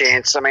bloody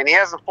chance? I mean, he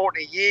hasn't fought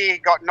in a year. He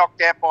got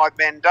knocked out by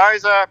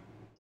Mendoza.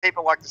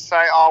 People like to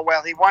say, oh,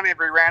 well, he won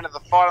every round of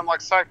the fight. I'm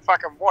like, so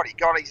fucking what? He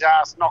got his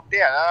ass knocked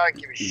out. I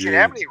don't give a shit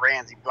how many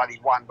rounds he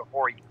bloody won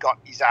before he got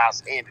his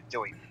ass handed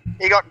to him.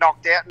 He got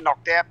knocked out and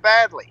knocked out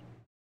badly.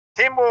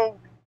 Tim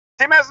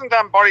hasn't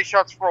done body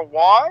shots for a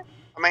while.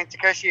 I mean,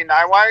 Takeshi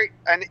Inoue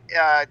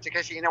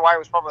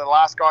was probably the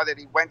last guy that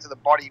he went to the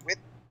body with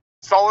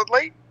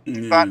solidly.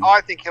 But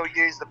I think he'll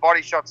use the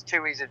body shots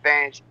to his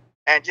advantage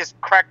and just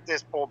crack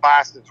this poor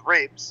bastard's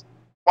ribs,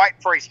 wait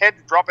for his head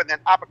to drop, and then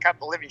uppercut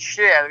the living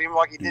shit out of him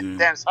like he did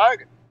Dennis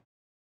Hogan.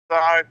 So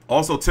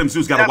also, Tim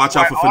Tszyu's got to watch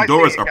out for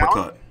Fundora's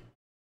uppercut.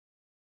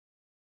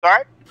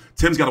 Sorry?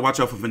 Tim's got to watch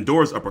out for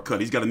Fundora's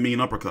uppercut. He's got a mean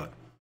uppercut.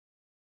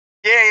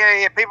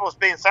 Yeah. People have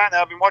been saying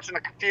that. I've been watching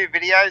a few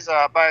videos,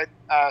 both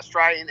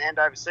Australian and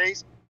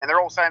overseas, and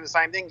they're all saying the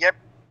same thing. Yep.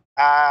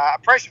 A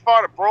pressure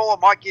fight, a brawler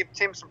might give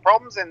Tim some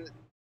problems, and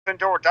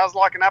Fundora does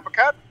like an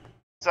uppercut.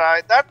 So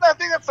I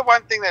think that's the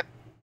one thing that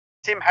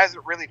Tim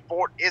hasn't really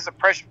fought is a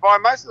pressure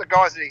fight. Most of the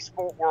guys that he's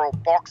fought were all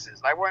boxers.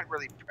 They weren't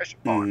really pressure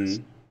fighters.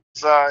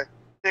 So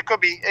it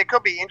could be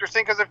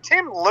interesting because if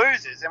Tim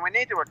loses, and we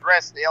need to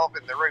address the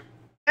elephant in the room,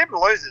 Tim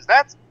loses,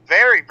 that's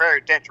very,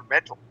 very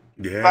detrimental.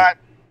 Yeah. But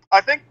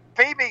I think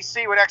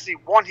PBC would actually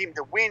want him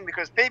to win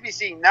because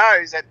PBC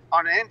knows that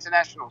on an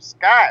international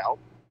scale,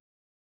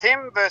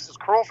 Tim versus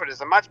Crawford is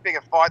a much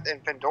bigger fight than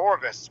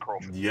Fundora versus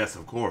Crawford. Yes,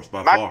 of course,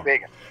 by far. Much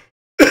bigger.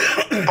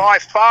 By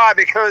far,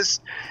 because,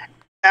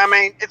 I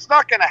mean, it's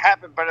not going to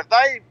happen, but if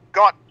they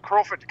got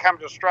Crawford to come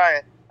to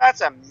Australia,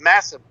 that's a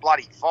massive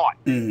bloody fight.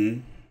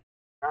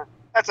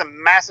 That's a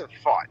massive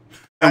fight.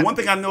 And one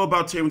thing I know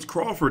about Terence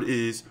Crawford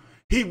is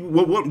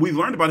what we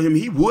learned about him,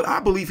 I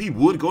believe he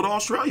would go to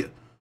Australia.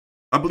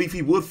 I believe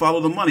he would follow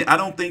the money.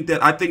 I think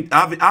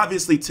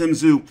obviously Tim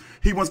Tszyu,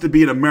 he wants to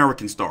be an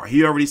American star.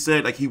 He already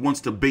said like he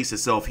wants to base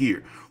himself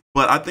here.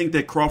 But I think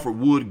that Crawford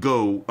would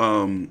go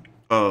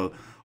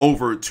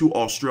over to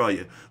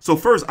Australia. So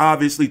first,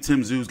 obviously,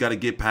 Tim Tszyu's got to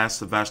get past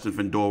Sebastian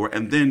Fundora.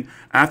 And then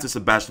after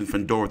Sebastian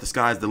Fundora, the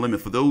sky's the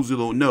limit. For those who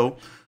don't know,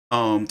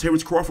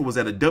 Terence Crawford was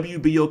at a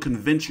WBO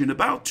convention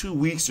about 2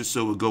 weeks or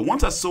so ago.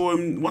 Once I saw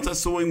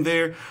him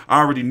there,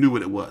 I already knew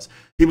what it was.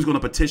 He was going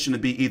to petition to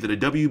be either the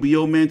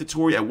WBO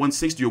mandatory at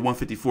 160 or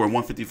 154, and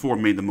 154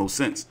 made the most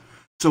sense.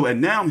 So, and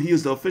now he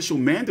is the official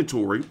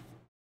mandatory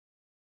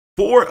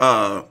for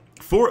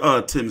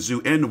Tim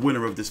Tszyu and the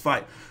winner of this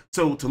fight.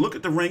 So, to look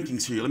at the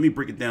rankings here, let me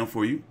break it down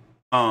for you.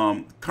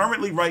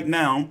 Currently, right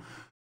now,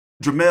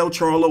 Jermell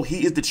Charlo,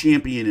 he is the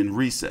champion in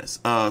recess.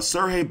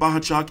 Sergey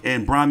Bohachuk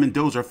and Brian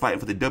Mendoza are fighting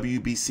for the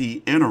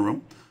WBC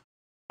interim.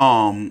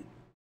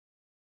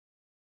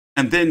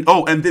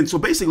 So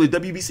basically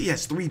WBC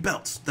has 3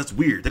 belts. That's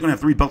weird. They're going to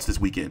have 3 belts this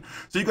weekend.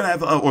 So you're going to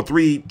have, or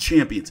 3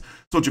 champions.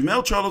 So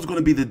Jermell Charlo's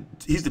going to be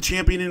he's the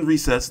champion in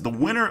recess. The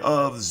winner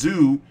of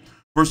Tszyu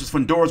versus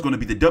Fundora is going to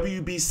be the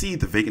WBC,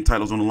 the vacant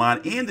titles on the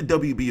line, and the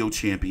WBO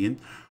champion.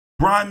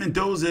 Brian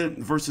Mendoza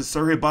versus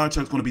Sergey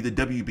Bohachuk is going to be the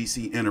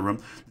WBC interim.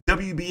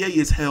 WBA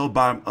is held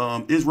by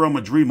Israel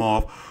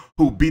Madrimov,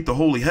 who beat the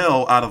holy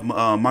hell out of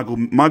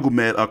Magomed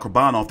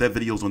Kurbanov. That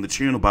video's on the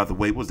channel, by the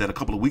way. Was that a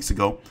couple of weeks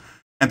ago?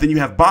 And then you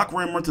have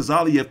Bakram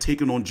Murtazaliev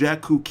taking on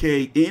Jack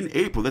Kuke in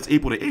April. That's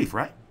April the 8th,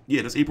 right?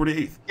 Yeah, that's April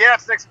the 8th. Yeah,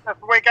 that's the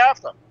week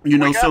after.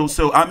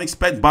 So I'm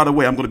expecting, by the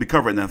way, I'm going to be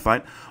covering that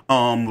fight.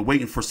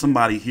 Waiting for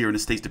somebody here in the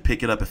States to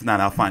pick it up. If not,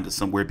 I'll find it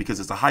somewhere because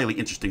it's a highly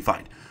interesting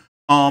fight.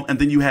 And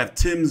then you have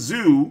Tim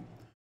Tszyu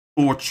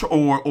or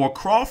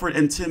Crawford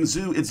and Tim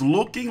Tszyu. It's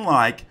looking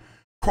like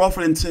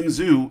Crawford and Tim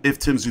Tszyu, if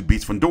Tim Tszyu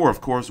beats Fundora,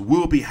 of course,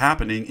 will be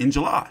happening in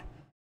July.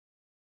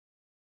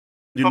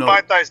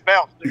 Both those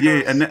belts.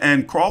 Yeah,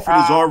 and Crawford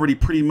has already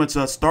pretty much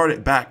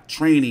started back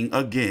training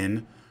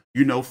again,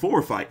 for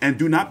a fight. And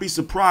do not be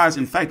surprised.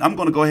 In fact, I'm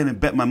going to go ahead and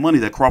bet my money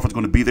that Crawford's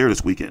going to be there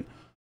this weekend.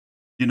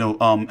 At the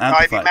fight.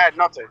 I'd be mad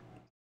not to.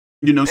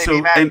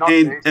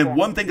 And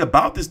one thing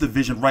about this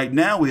division right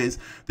now is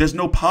there's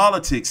no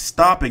politics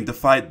stopping the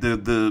fight,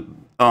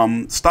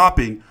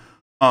 stopping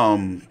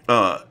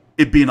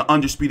it being an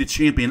undisputed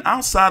champion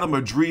outside of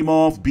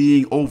Madrimov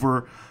being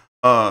over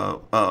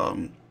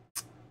on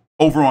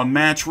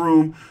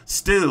Matchroom.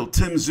 Still,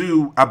 Tim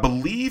Tszyu, I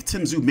believe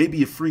Tim Tszyu may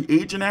be a free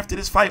agent after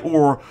this fight,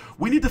 or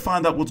we need to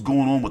find out what's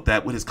going on with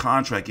that, what his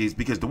contract is,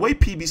 because the way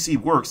PBC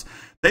works,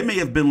 they may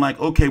have been like,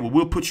 okay, well,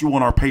 we'll put you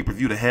on our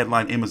pay-per-view to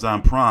headline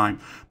Amazon Prime,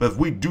 but if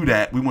we do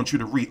that, we want you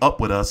to re-up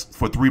with us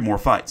for 3 more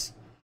fights.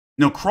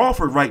 Now,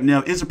 Crawford right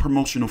now is a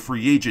promotional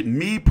free agent.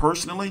 Me,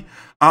 personally,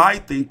 I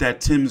think that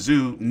Tim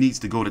Tszyu needs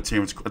to go to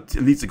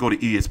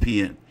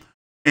ESPN.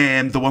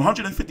 And the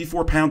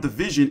 154-pound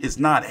division is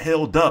not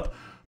held up.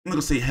 I'm not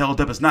going to say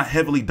held up. It's not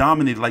heavily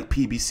dominated like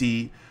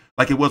PBC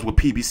like it was with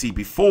PBC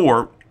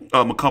before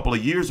a couple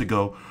of years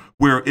ago,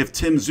 where if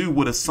Tim Tszyu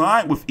would have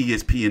signed with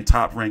ESPN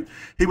Top Rank,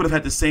 he would have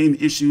had the same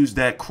issues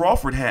that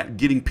Crawford had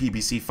getting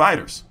PBC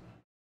fighters.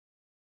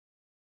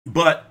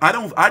 But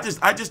I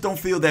just don't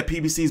feel that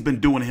PBC's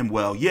been doing him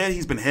well. Yeah,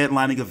 he's been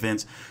headlining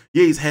events.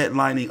 Yeah, he's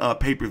headlining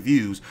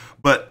pay-per-views.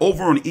 But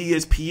over on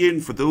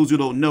ESPN, for those who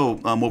don't know,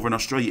 over in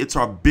Australia, it's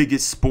our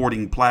biggest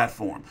sporting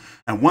platform.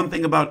 And one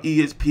thing about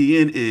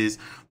ESPN is,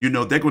 you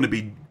know, they're going to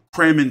be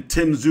cramming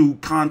Tim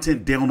Tszyu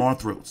content down our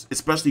throats,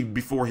 especially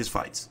before his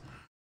fights.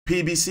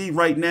 PBC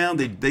right now,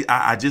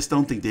 I just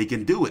don't think they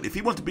can do it. If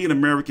he wants to be an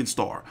American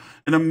star,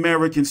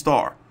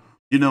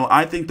 you know,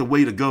 I think the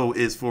way to go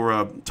is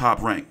for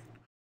Top Rank.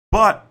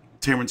 But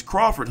Terence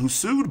Crawford, who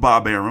sued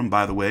Bob Arum,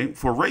 by the way,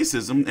 for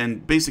racism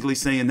and basically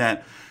saying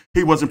that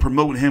he wasn't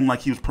promoting him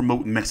like he was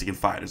promoting Mexican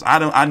fighters.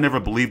 I never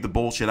believed the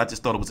bullshit. I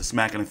just thought it was a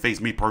smack in the face,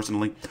 me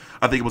personally.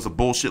 I think it was a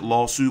bullshit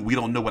lawsuit. We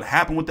don't know what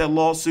happened with that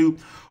lawsuit.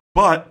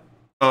 But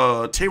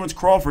Terence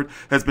Crawford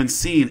has been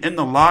seen in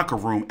the locker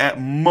room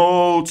at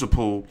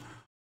multiple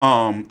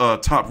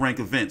top rank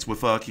events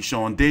with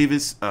Keyshawn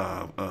Davis,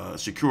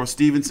 Shakur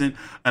Stevenson,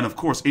 and of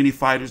course any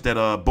fighters that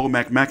Bo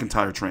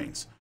McIntyre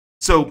trains.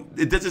 So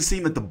it doesn't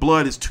seem that the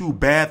blood is too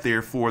bad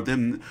there for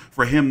him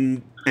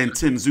and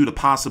Tim Tszyu to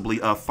possibly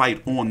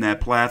fight on that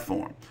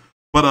platform.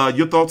 But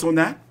your thoughts on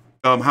that?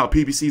 How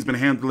PBC's been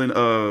handling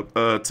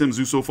Tim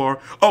Tszyu so far?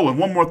 Oh, and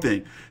one more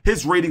thing.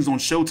 His ratings on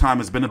Showtime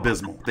has been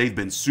abysmal. They've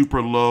been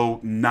super low,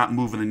 not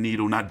moving the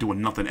needle, not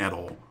doing nothing at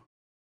all.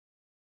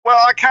 Well,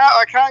 I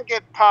can't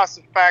get past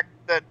the fact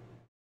that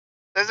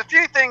there's a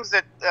few things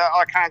that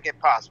I can't get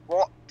past.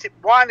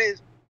 One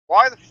is,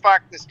 why the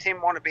fuck does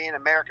Tim want to be an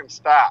American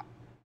star?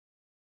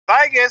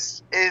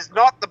 Vegas is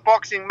not the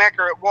boxing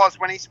mecca it was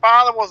when his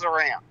father was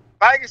around.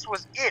 Vegas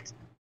was it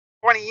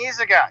 20 years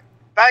ago.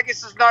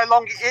 Vegas is no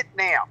longer it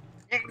now.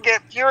 You can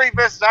get Fury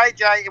versus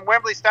AJ in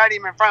Wembley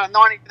Stadium in front of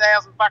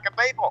 90,000 fucking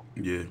people.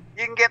 Yeah.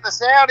 You can get the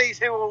Saudis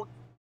who will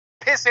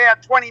piss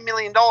out $20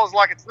 million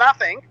like it's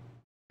nothing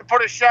to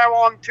put a show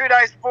on 2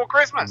 days before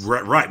Christmas.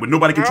 Right, but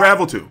nobody can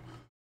travel to.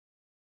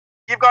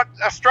 You've got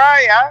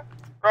Australia,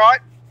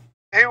 right,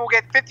 who will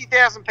get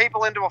 50,000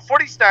 people into a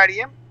footy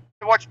stadium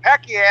to watch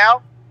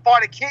Pacquiao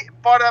fight a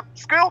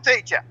school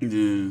teacher.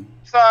 Yeah.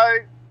 So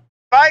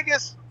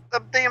Vegas,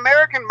 the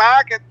American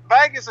market,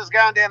 Vegas is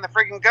going down the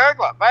frigging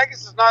gurgler.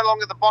 Vegas is no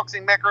longer the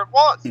boxing mecca it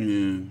was.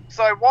 Yeah.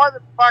 So why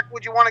the fuck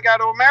would you want to go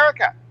to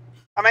America?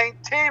 I mean,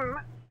 Tim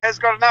has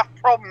got enough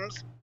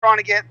problems trying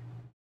to get,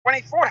 when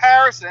he fought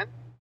Harrison,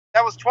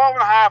 that was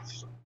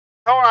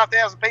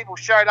 12,500 people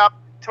showed up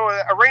to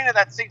an arena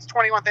that seats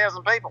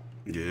 21,000 people.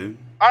 Yeah.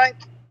 I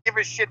don't give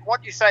a shit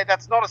what you say.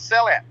 That's not a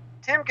sellout.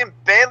 Tim can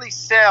barely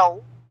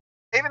sell.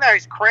 Even though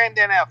he's crammed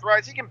down our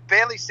throats, he can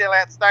barely sell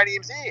out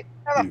stadiums here.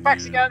 How the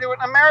fuck's he going to do it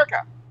in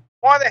America?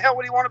 Why the hell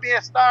would he want to be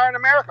a star in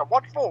America?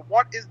 What for?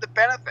 What is the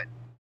benefit?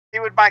 He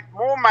would make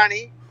more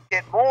money,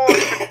 get more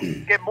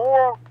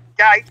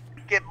gate,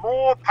 get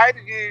more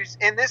pay-per-views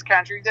in this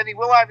country than he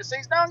will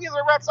overseas. No one gives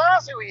a rat's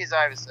ass who he is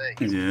overseas.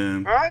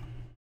 Yeah. Right?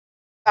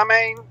 I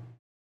mean,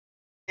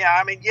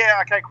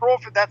 okay,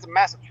 Crawford, that's a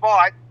massive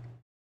fight,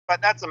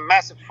 but that's a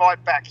massive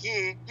fight back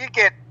here. You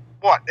get,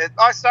 what?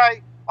 I'd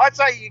say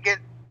you get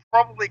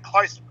probably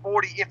close to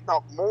 40, if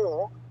not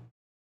more,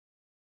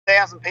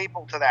 1,000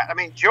 people to that. I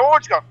mean,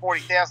 George got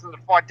 40,000 to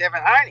fight Devin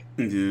Haney.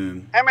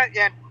 Yeah. How many?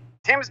 Yeah,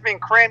 Tim's been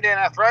crammed down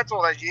our throats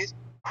all those years.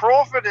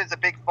 Crawford is a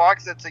big fight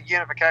because it's a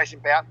unification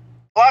bout.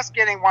 Plus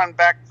getting one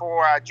back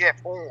for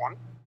Jeff Horn,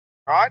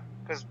 right?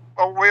 Because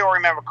we all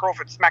remember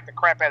Crawford smacked the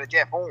crap out of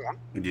Jeff Horn.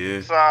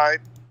 Yeah. So,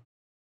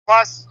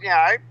 plus, you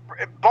know,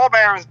 Bob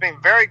Arum's been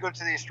very good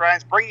to the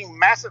Australians, bringing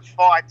massive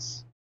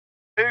fights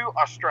to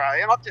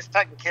Australia, not just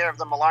taking care of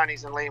the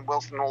Maloneys and Liam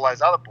Wilson and all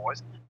those other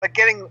boys, but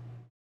getting.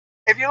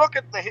 If you look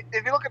at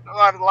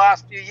over the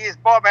last few years,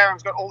 Bob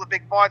Arum's got all the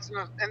big fights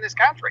in this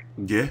country.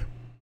 Yeah.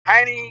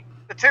 Haney,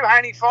 the two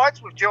Haney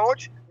fights with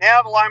George,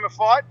 now the Loma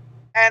fight,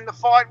 and the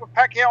fight with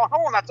Pacquiao and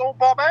Horn. That's all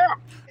Bob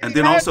Arum. And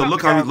then also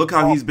look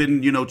how he's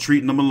been, you know,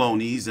 treating the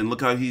Maloneys, and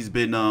look how he's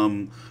been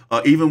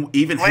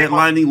even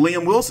headlining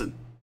Liam Wilson.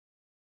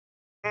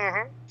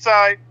 Mm-hmm.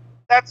 So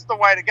that's the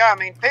way to go. I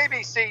mean,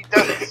 PBC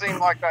doesn't seem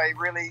like they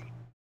really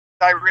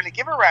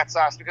give a rat's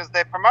ass, because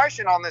their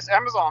promotion on this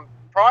Amazon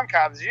Prime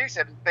card, as you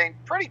said, has been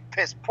pretty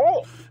piss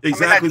poor.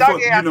 Exactly.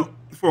 I mean,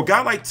 for a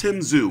guy like Tim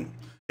Tszyu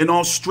in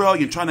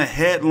Australia trying to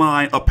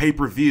headline a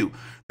pay-per-view,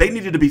 they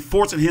needed to be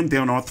forcing him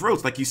down our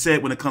throats, like you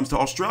said, when it comes to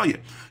Australia.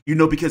 You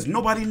know, because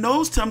nobody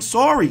knows Tim.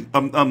 Sorry,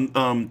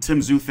 Tim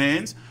Tszyu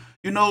fans.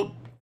 You know,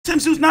 Tim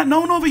Tszyu's not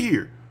known over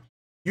here.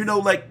 You know,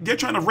 like, they're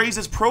trying to raise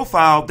his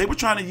profile. They were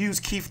trying to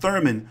use Keith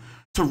Thurman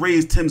to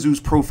raise Tim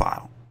Tszyu's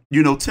profile.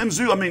 You know,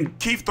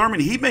 Keith Thurman,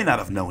 he may not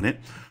have known it,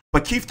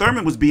 but Keith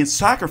Thurman was being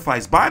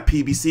sacrificed by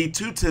PBC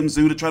to Tim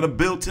Tszyu to try to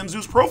build Tim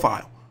Tszyu's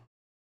profile.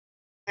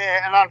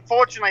 Yeah, and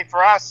unfortunately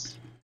for us,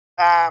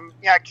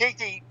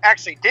 Keithy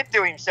actually did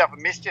do himself a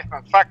mischief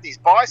and fucked his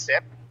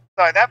bicep.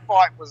 So that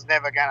fight was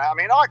never going to... I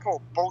mean, I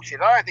call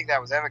bullshit. I don't think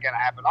that was ever going to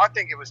happen. I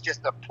think it was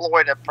just a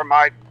ploy to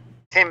promote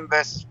Tim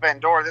versus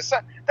Fundora.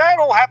 That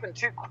all happened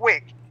too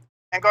quick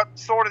and got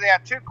sorted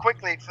out too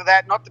quickly for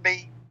that not to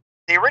be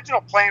the original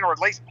plan, or at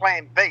least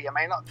plan B. I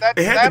mean,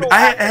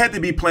 it had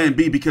to be plan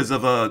B because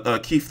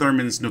of Keith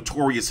Thurman's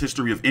notorious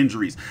history of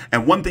injuries.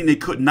 And one thing they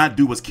could not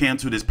do was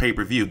cancel this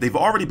pay-per-view. They've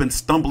already been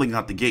stumbling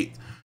out the gate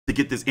to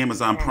get this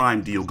Amazon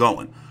Prime deal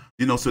going.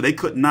 You know, so they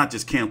could not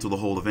just cancel the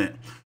whole event.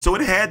 So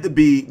it had to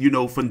be, you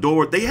know,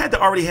 Fundora. They had to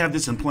already have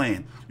this in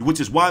plan, which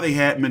is why they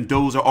had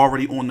Mendoza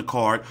already on the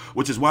card,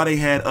 which is why they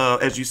had,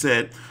 as you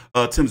said,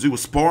 Tim Tszyu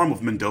was sparring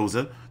with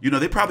Mendoza. You know,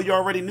 they probably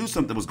already knew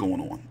something was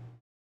going on.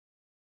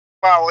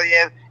 Well,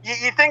 yeah,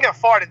 you think a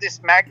fight of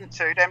this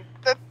magnitude, and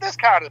this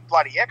card is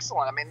bloody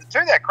excellent. I mean,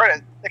 to their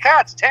credit, the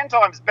card's 10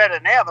 times better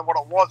now than what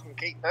it was when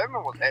Keith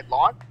Thurman was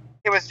headlined.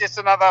 It was just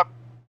another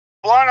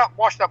blown up,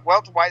 washed up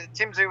welterweight that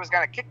Tim Tszyu was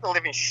going to kick the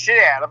living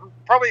shit out of him.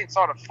 Probably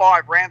inside of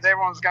 5 rounds,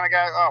 everyone's going to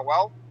go, oh,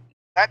 well,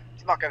 that's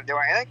not going to do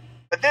anything.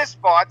 But this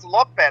fight's a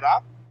lot better.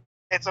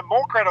 It's a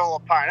more credible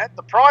opponent.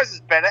 The prize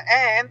is better.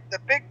 And the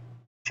big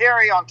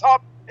cherry on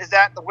top is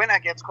that the winner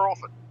gets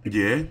Crawford.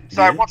 Yeah.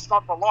 So what's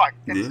not to like?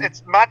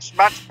 It's much,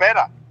 much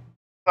better.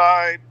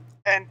 So,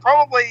 and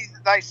probably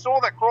they saw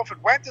that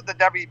Crawford went to the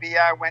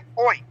WBO, went,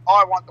 oi,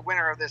 I want the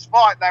winner of this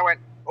fight. They went,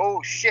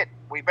 oh, shit,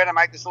 we better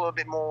make this a little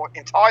bit more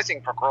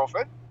enticing for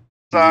Crawford.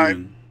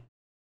 So,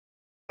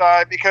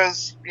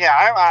 because, you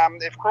know,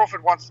 if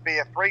Crawford wants to be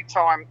a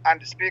 3-time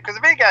undisputed, because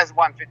if he goes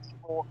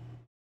 154,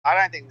 I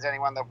don't think there's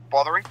anyone that's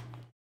bothering.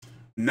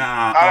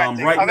 Nah, I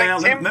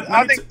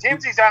think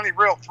Tim's his only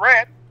real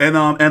threat. And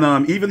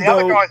even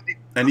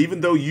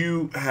though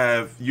you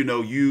have,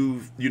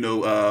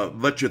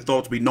 let your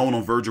thoughts be known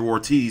on Virgil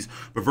Ortiz,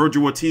 but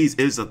Virgil Ortiz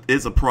is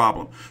a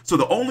problem. So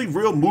the only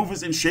real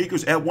movers and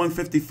shakers at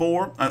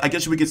 154, I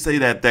guess we could say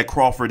that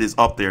Crawford is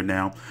up there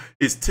now,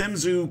 is Tim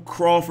Tszyu,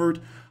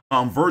 Crawford,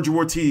 Virgil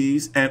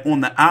Ortiz, and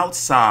on the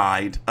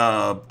outside,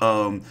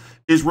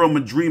 Israel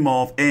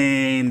Madrimov,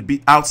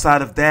 and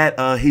outside of that,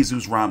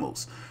 Jesus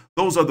Ramos.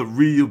 Those are the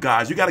real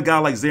guys. You got a guy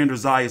like Xander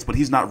Zayas, but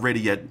he's not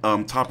ready yet.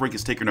 Top Rank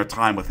is taking their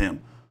time with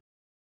him.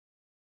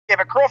 Yeah,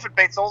 but Crawford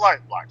beats all those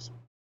blokes.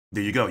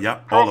 There you go.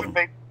 Yeah, Crawford all of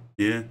them.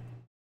 Yeah.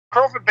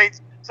 Crawford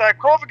beats. So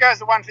Crawford goes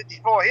to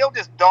 154. He'll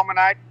just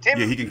dominate. Tim,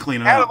 he can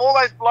clean it out. Out of all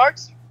those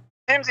blokes,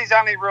 Tim's his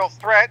only real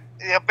threat.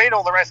 He'll beat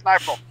all the rest, no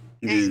problem.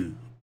 Easy.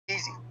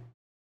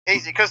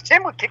 Because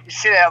Tim would kick the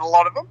shit out of a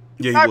lot of them.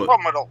 Yeah, no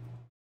problem at all.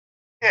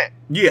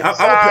 Yeah,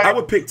 I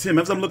would pick Tim.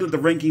 As I'm looking at the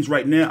rankings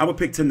right now, I would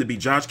pick Tim to be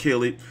Josh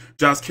Kelly,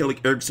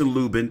 Erickson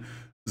Lubin,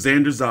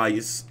 Xander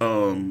Zayas,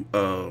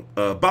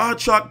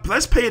 Bohachuk.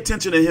 Let's pay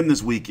attention to him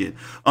this weekend.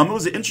 It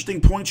was an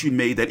interesting point you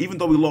made that even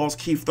though we lost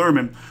Keith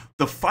Thurman,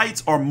 the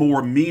fights are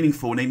more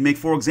meaningful. And they make,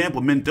 for example,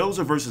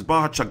 Mendoza versus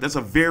Bohachuk. That's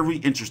a very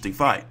interesting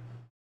fight.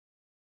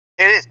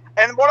 It is.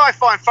 And what I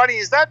find funny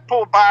is that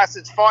poor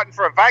bastard's fighting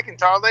for a vacant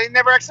title that he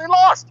never actually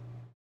lost.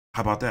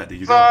 How about that? There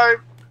you go.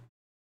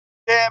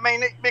 Yeah, I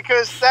mean,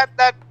 because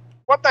that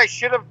what they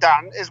should have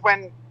done is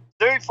when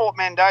Tszyu fought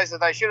Mendoza,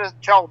 they should have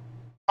told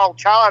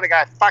Charlo to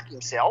go fuck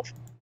himself,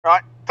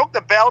 right? Took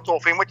the belt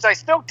off him, which they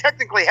still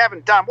technically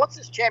haven't done. What's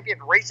this champion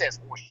recess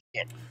for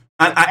shit?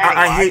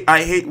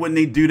 I hate when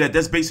they do that.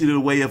 That's basically the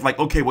way of like,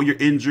 okay, well, you're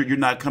injured, you're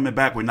not coming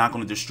back, we're not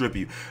going to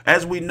distribute you.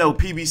 As we know,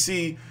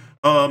 PBC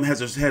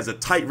has a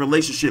tight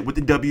relationship with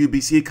the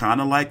WBC, kind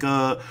of like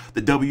the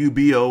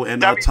WBO and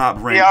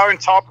Top Rank. WBO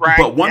and Top Rank.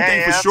 But one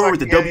thing for sure is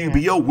the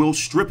WBO will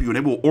strip you and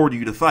they will order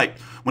you to fight.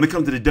 When it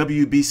comes to the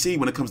WBC,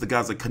 when it comes to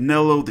guys like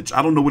Canelo,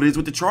 I don't know what it is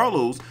with the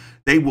Charlos,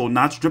 they will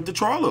not strip the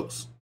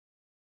Charlos.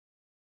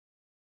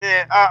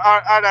 Yeah,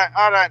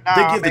 I don't know.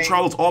 They give the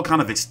Charlos all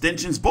kind of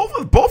extensions. Both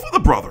of the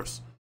brothers.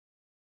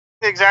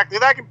 Exactly.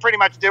 They can pretty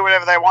much do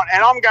whatever they want.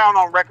 And I'm going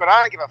on record.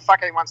 I don't give a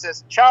fuck anyone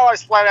says.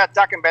 Charlo's flat out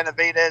ducking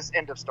Benavidez.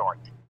 End of story.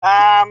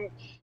 So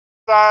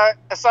do I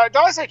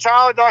say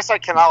Charlo? Do I say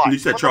Canelo? You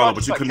said Charlo,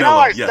 but you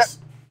Canelo. Yes.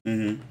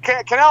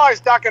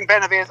 Canelo's ducking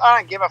Benavidez. I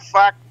don't give a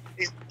fuck.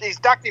 He's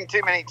ducked him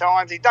too many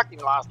times. He ducked him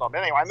last time.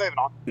 Anyway, moving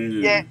on.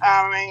 Yeah,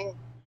 I mean,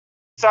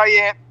 so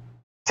yeah,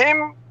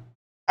 Tim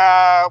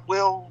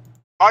will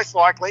most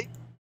likely,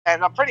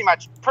 and I'm pretty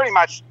much,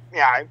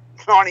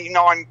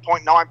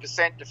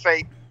 99.9%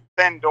 defeat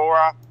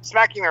Fundora,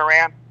 smack him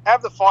around,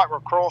 have the fight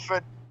with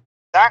Crawford.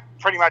 That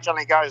pretty much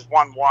only goes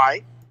one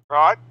way,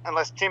 right?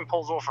 Unless Tim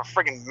pulls off a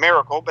friggin'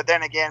 miracle. But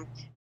then again,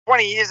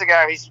 20 years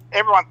ago,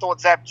 everyone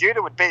thought Zab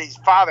Judah would beat his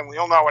father, and we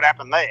all know what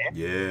happened there.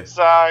 Yeah.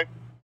 So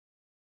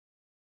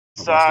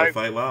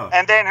fight live.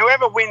 And then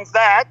whoever wins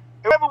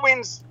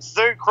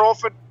Tszyu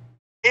Crawford,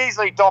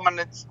 easily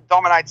dominates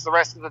the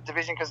rest of the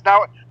division because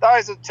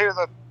those are two of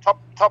the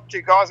top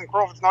two guys, and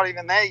Crawford's not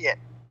even there yet.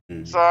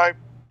 So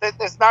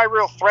there's no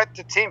real threat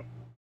to Tim.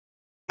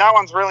 No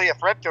one's really a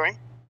threat to him.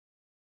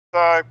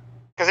 So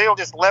because he'll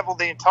just level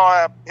the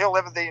entire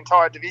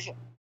division.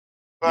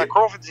 So yeah.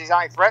 Crawford's his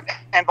only threat,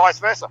 and vice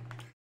versa.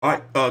 All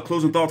right,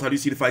 closing thoughts. How do you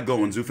see the fight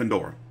going, Tszyu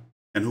Fundora,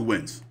 and who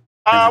wins?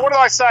 What did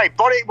I say?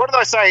 What did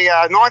I say?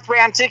 Ninth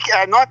round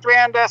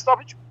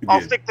stoppage.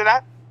 I'll stick to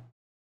that.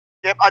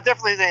 Yep, I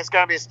definitely think it's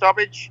going to be a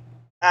stoppage.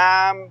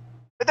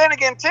 But then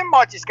again, Tim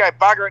might just go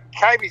bugger it,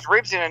 cave his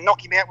ribs in, and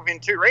knock him out within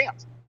 2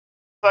 rounds.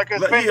 So,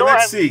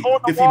 Let's see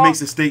if he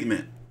makes a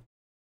statement.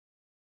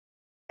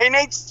 He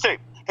needs to.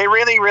 He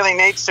really, really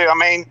needs to. I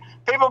mean,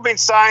 people have been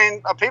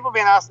saying,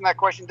 asking that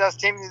question, does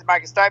Tim need to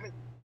make a statement?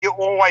 You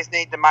always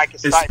need to make a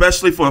statement.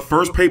 Especially for a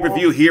first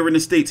pay-per-view here in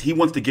the States. He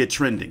wants to get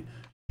trending.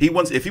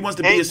 If he wants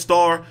to be a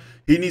star,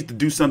 he needs to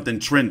do something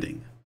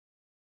trending.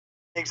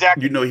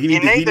 Exactly. You know, he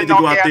needs to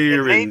go out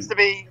there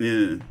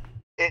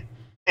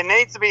it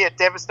needs to be a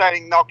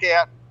devastating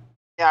knockout.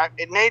 You know,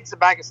 it needs to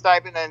make a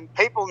statement, and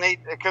people need,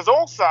 because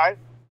also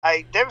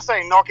a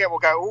devastating knockout will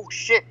go, oh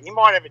shit, he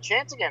might have a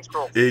chance against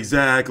Crawford.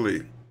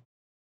 Exactly.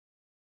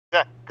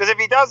 Because if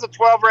he does a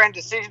 12-round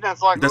decision,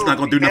 it's like, that's not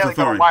going to do nothing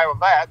for him. Away with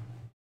that.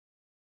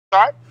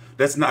 Sorry?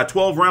 That's not a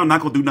 12-round.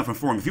 Not going to do nothing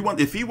for him.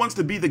 If he wants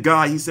to be the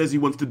guy he says he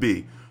wants to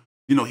be,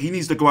 you know, he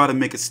needs to go out and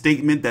make a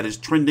statement that is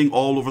trending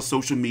all over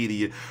social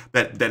media,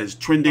 that is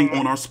trending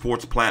on our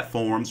sports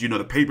platforms. You know,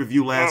 the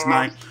pay-per-view last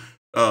night.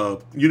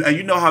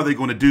 You know how they're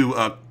going to do.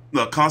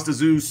 Costa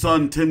Tszyu,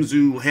 son, Tim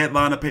Tszyu,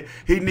 headliner.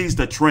 He needs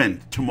to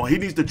trend tomorrow. He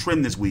needs to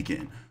trend this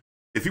weekend.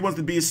 If he wants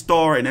to be a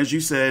star, and as you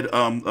said,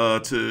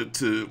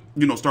 to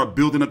start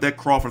building up that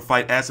Crawford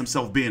fight as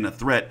himself being a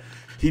threat,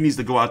 he needs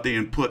to go out there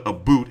and put a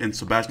boot in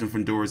Sebastian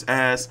Fundora's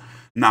ass,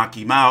 knock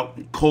him out,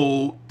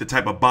 cold, the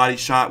type of body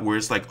shot where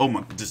it's like, oh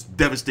my, just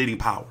devastating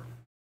power.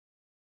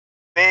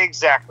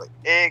 Exactly.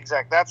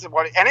 That's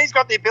what, and he's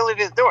got the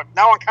ability to do it.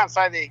 No one can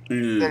say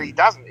that he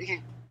doesn't.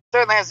 He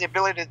certainly has the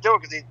ability to do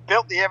it because he's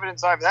built the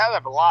evidence over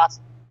the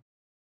last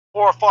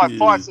 4 or 5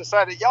 fights to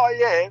say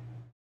that,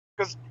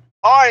 because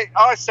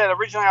I said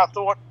originally, I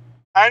thought,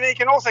 and he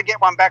can also get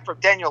one back from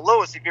Daniel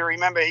Lewis. If you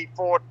remember, he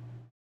fought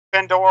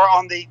Fundora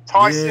on the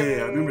Tyson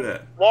I remember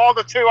that.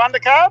 Wilder 2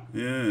 undercard.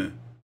 Yeah.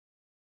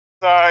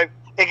 So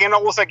he can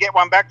also get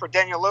one back for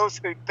Daniel Lewis,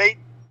 who beat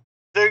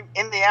Tszyu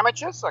in the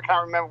amateurs. I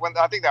can't remember when.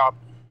 I think they were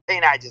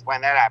teenagers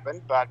when that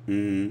happened. But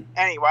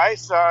anyway,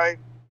 so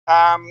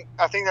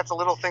I think that's a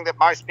little thing that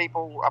most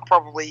people are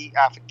probably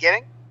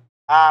forgetting.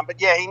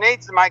 But yeah, he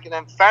needs to make an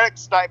emphatic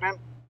statement.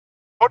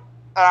 Put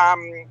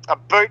a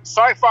boot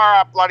so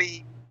far up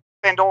bloody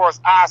Fundora's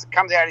ass it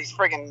comes out his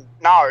friggin'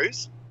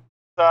 nose.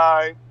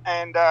 So,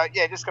 and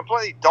just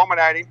completely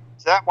dominate him.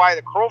 So that way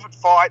the Crawford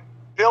fight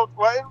it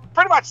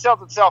pretty much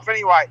sells itself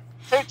anyway.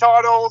 2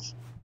 titles,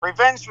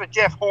 revenge for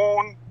Jeff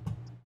Horn.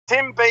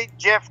 Tim beat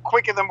Jeff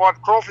quicker than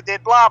what Crawford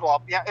did, blah, blah.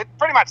 Yeah, it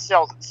pretty much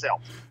sells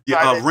itself.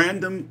 Yeah, so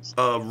random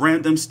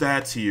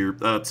stats here.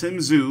 Tim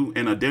Tszyu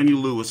and Daniel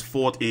Lewis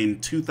fought in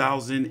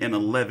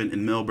 2011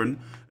 in Melbourne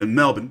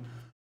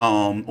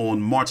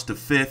on March the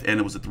 5th,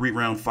 and it was a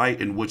 3-round fight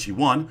in which he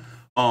won.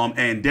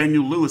 And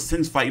Daniel Lewis,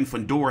 since fighting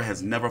Fundora,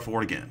 has never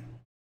fought again.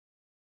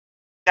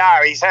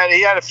 No, he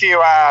had a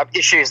few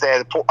issues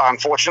there,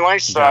 unfortunately.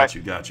 So, got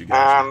you.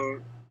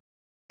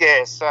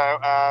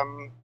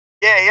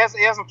 He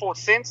hasn't fought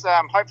since.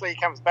 Hopefully he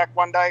comes back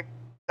one day.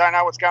 Don't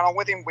know what's going on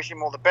with him. Wish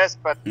him all the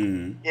best. But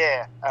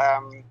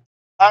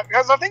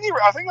because I think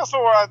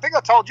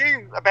I told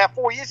you about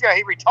 4 years ago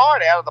he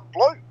retired out of the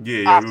blue.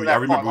 Yeah, I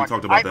remember we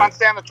talked about 8 months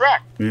down the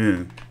track.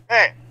 Yeah.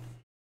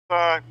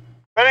 So,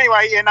 but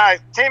anyway,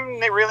 Tim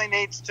really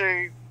needs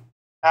to,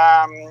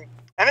 and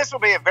this will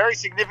be a very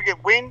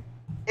significant win.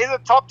 Is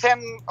it top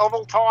 10 of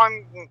all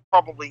time?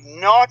 Probably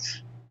not,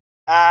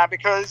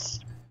 because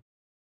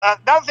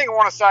another thing I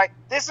want to say,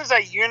 this is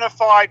a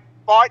unified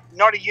fight,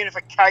 not a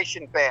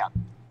unification bout.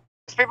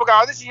 Because people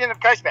go, this is a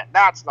unification bout.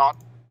 No, it's not.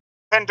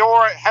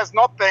 Fundora has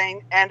not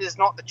been and is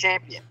not the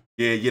champion.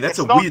 Yeah, that's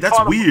weird.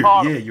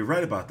 Yeah, you're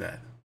right about that.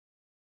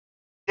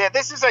 Yeah,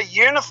 this is a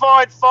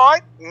unified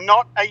fight,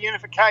 not a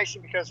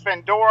unification, because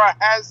Fundora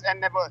has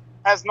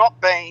not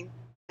been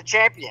the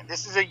champion.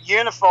 This is a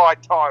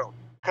unified title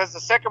because the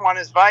second one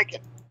is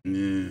vacant.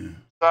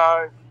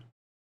 Yeah.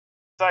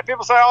 So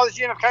people say, "Oh, there's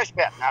unification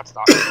bout." No, it's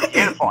not. It's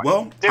unified.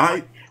 Well,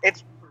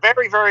 it's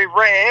very, very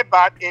rare,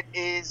 but it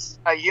is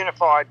a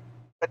unified.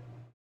 But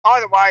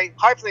either way,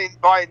 hopefully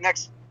by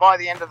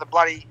the end of the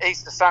bloody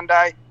Easter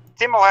Sunday,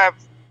 Tim will have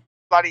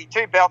bloody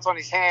 2 belts on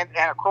his hand,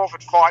 and a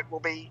Crawford fight will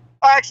be.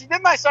 Oh, actually,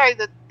 didn't they say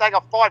that they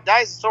got 5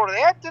 days to sort it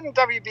out? Didn't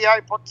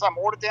WBO put some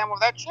order down with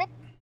that shit?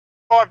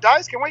 5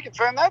 days? Can we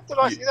confirm that? Did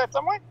I see that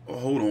somewhere? Oh,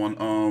 hold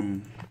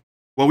on.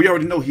 Well, we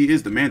already know he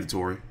is the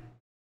mandatory.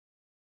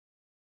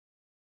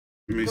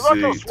 Let me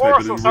see. I swore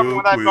I saw something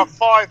where they've got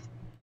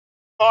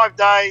 5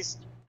 days.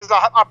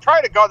 Because I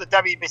pray to God that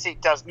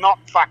WBC does not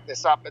fuck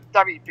this up, but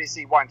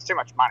WBC wants too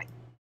much money.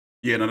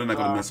 Yeah, no, they're not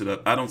going to mess it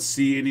up. I don't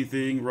see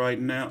anything right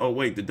now. Oh,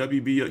 wait, the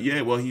WBO.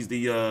 Yeah, well, he's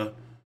the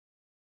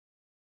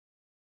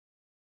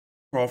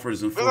Crawford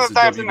is enforced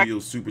WBO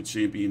Super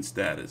Champion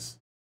status.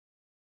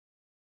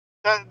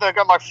 They've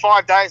got like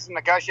 5 days to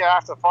negotiate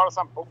after the fight or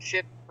some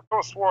bullshit. I could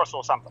have swore I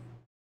saw something.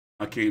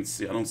 I can't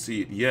see. I don't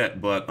see it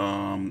yet, but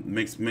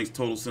makes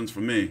total sense for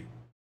me.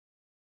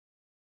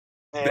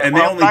 Yeah, and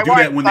they only do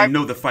that when they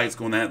know the fight's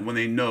going to. When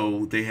they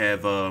know they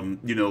have,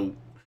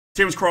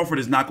 Terence Crawford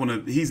is not going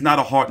to. He's not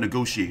a hard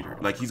negotiator.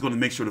 Like, he's going to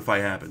make sure the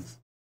fight happens.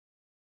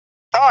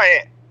 Oh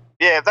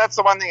Yeah, that's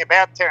the one thing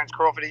about Terence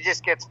Crawford. He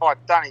just gets fights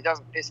done. He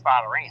doesn't piss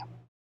fart around.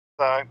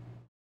 So,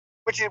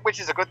 which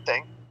is a good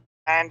thing.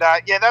 And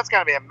yeah, that's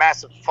going to be a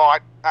massive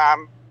fight.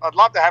 I'd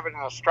love to have it in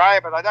Australia,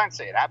 but I don't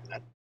see it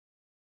happening.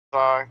 So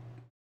I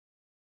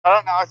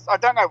don't know. I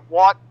don't know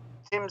what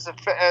Tim's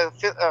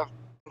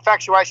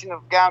infatuation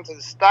of going to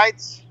the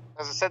States.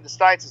 As I said, the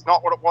States is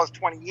not what it was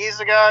 20 years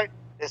ago.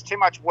 There's too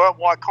much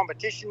worldwide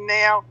competition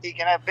now. He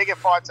can have bigger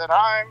fights at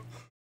home.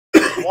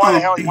 Why the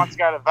hell he wants to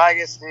go to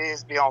Vegas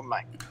is beyond me.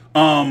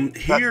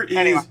 Here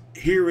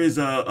is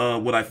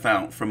what I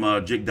found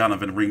from Jake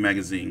Donovan, Ring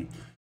Magazine.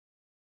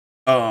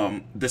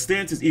 The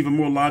stance is even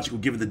more logical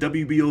given the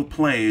WBO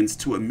plans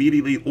to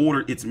immediately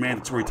order its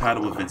mandatory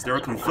title events. There are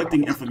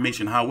conflicting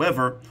information,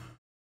 however,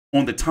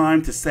 on the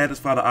time to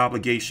satisfy the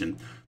obligation.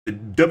 The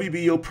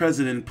WBO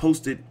president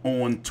posted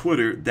on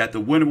Twitter that the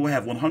winner will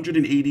have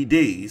 180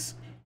 days.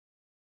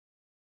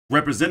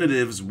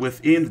 Representatives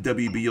within the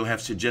WBO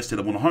have suggested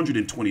a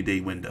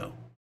 120-day window.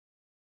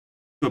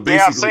 So basically,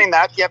 yeah, I've seen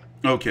that. Yep.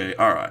 Okay.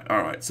 All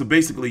right. So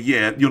basically,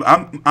 yeah,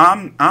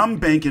 I'm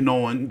banking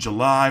on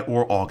July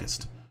or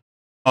August,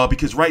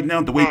 because right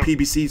now the way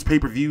PBC's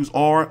pay-per-views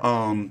are,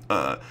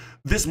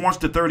 this March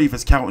the 30th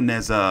is counting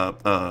as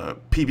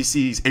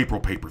PBC's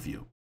April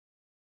pay-per-view.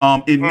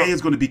 In May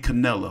is going to be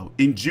Canelo.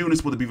 In June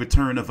is going to be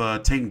return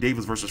of Tank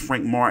Davis versus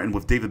Frank Martin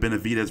with David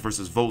Benavidez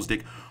versus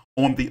Vosdick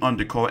on the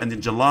undercard, and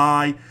then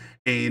July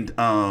it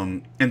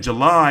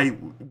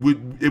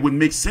would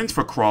make sense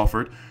for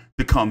Crawford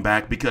to come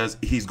back because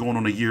he's going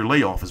on a year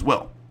layoff as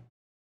well.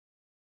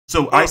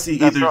 So I see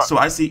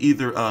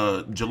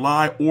either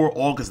July or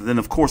August, and then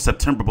of course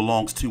September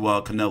belongs to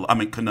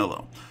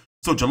Canelo.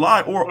 So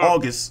July or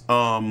August,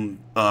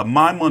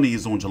 my money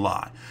is on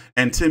July.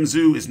 And Tim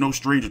Tszyu is no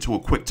stranger to a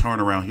quick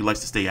turnaround. He likes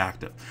to stay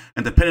active.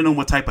 And depending on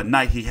what type of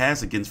night he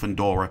has against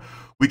Fundora,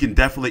 we can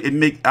definitely,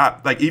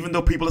 even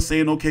though people are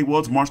saying, okay, well,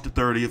 it's March the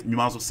 30th, you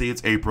might as well say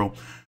it's April.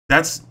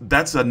 That's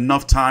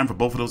enough time for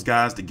both of those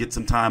guys to get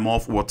some time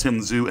off, or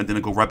Tim Tszyu, and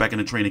then go right back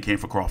into training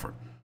camp for Crawford.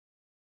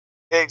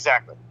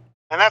 Exactly.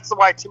 And that's the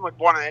way Tim would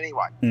want it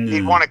anyway.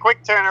 He'd want a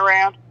quick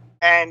turnaround,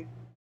 and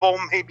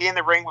boom, he'd be in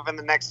the ring within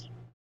the next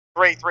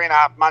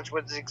 3.5 months,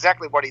 which is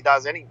exactly what he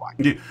does anyway.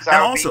 Yeah. So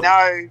and also,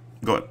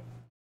 go ahead.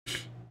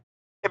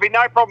 There'd be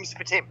no problems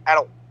for Tim at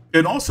all.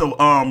 And also,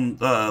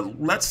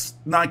 let's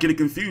not get it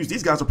confused.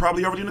 These guys are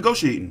probably already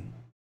negotiating.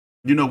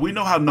 You know, we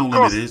know how No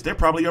Limit is. They're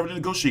probably already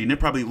negotiating. They're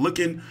probably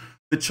licking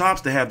the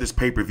chops to have this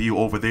pay-per-view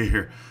over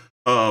there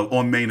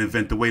on Main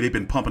Event, the way they've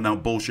been pumping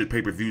out bullshit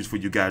pay-per-views for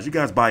you guys. You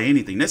guys buy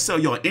anything. They sell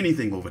y'all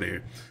anything over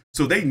there.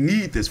 So they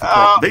need this for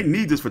they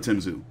need this for Tim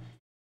Tszyu.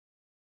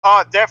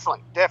 Oh,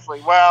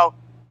 definitely. Well,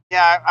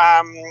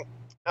 yeah,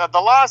 the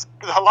last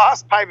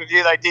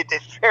pay-per-view they did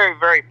very,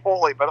 very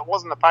poorly, but it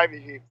wasn't a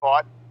pay-per-view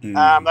fight. They've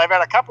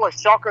had a couple of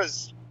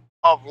shockers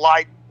of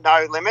late,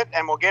 No Limit,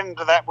 and we'll get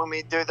into that when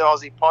we do the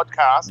Aussie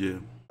podcast. Yeah.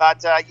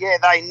 But yeah,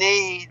 they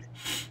need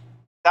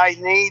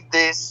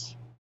this.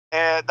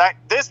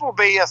 This will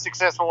be a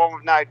successful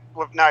one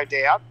with no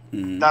doubt.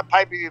 The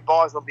pay-per-view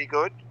buys will be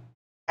good,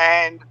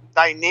 and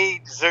they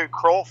need Tszyu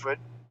Crawford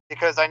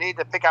because they need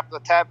to pick up the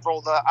tab for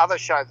all the other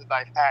shows that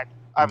they've had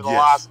over the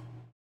last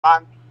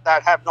month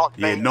that have not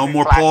been. Yeah, no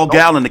more Paul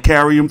Gallen to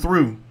carry him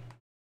through.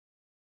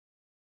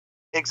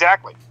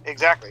 Exactly.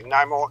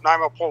 No more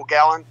Paul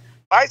Gallen.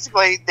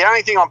 Basically, the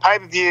only thing on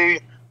pay-per-view,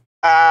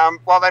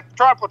 well, they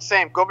try and put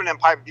Sam Goodman in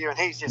pay-per-view, and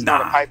he's just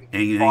not a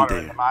pay-per-view fighter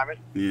at the moment.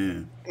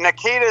 Yeah.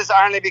 Nikita's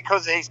only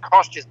because he's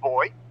Kosh's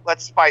boy.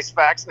 Let's face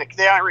facts.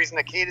 The only reason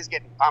Nikita's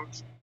getting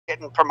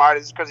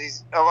promoted is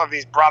because of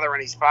his brother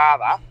and his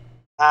father.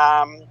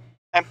 And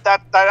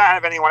that they don't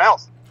have anyone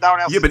else. No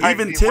one else. Yeah, but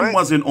even Tim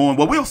wasn't on.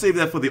 Well, we'll save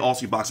that for the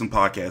Aussie Boxing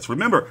podcast.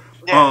 Remember,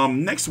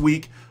 next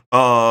week,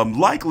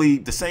 likely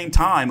the same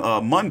time,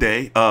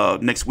 Monday,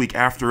 next week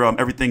after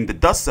everything, the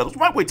dust settles. We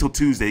might wait till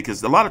Tuesday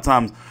because a lot of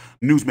times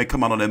news may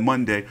come out on that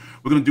Monday.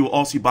 We're going to do an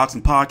Aussie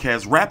Boxing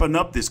podcast wrapping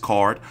up this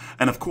card.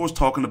 And, of course,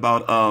 talking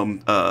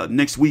about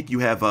next week you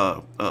have,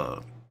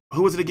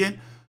 who is it again?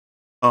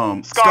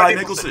 Sky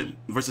Nicholson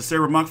versus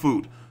Sarah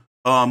Mahfoud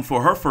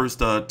for her first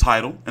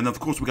title. And, of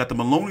course, we got the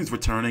Maloney's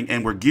returning,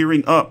 and we're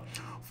gearing up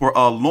for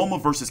Loma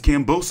versus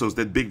Kambosos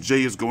that Big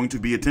J is going to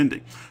be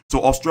attending.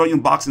 So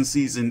Australian boxing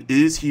season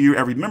is here.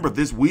 And remember,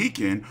 this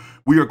weekend,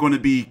 we are going to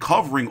be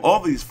covering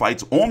all these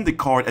fights on the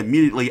card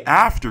immediately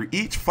after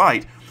each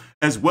fight,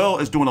 as well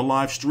as doing a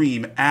live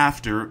stream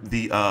after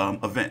the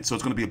event. So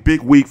it's going to be a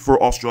big week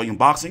for Australian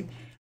boxing.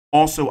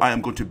 Also, I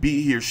am going to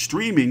be here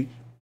streaming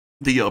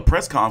the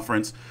press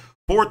conference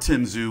for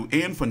Tim Tszyu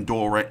and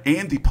Fundora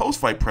and the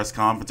post-fight press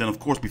conference. And, of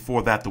course,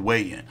 before that, the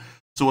weigh-in.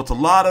 So it's a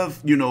lot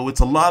of,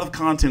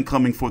 content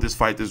coming for this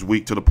fight this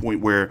week to the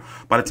point where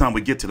by the time we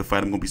get to the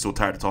fight, I'm going to be so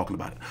tired of talking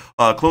about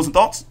it. Closing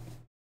thoughts?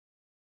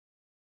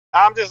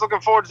 I'm just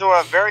looking forward to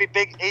a very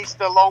big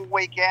Easter long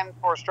weekend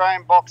for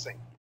Australian boxing.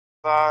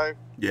 So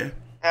yeah,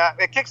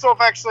 it kicks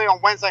off actually on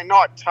Wednesday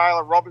night.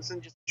 Taylor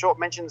Robinson, just short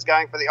mentions,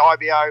 going for the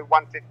IBO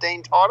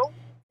 115 title.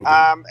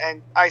 Okay.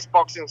 And Ace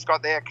Boxing's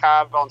got their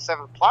card on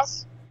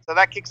 7+. So So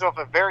that kicks off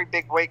a very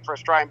big week for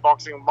Australian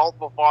boxing.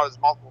 Multiple fighters,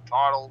 multiple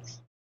titles.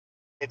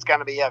 It's going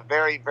to be a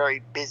very,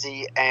 very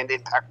busy and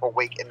impactful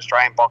week in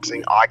Australian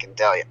boxing, I can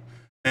tell you.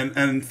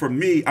 And for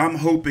me, I'm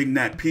hoping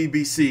that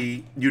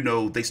PBC, you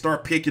know, they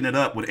start picking it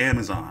up with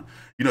Amazon.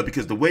 You know,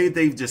 because the way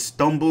they've just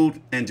stumbled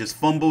and just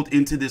fumbled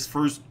into this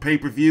first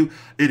pay-per-view,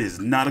 it is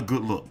not a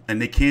good look.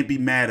 And they can't be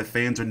mad if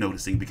fans are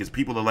noticing, because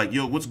people are like,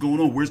 yo, what's going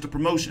on? Where's the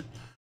promotion?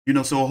 You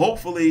know, so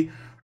hopefully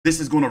this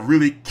is going to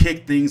really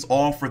kick things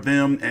off for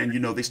them, and,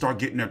 you know, they start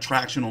getting their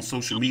traction on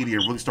social media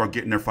and really start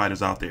getting their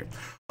fighters out there.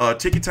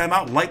 Take your time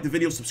out, like the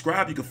video,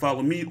 subscribe. You can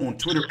follow me on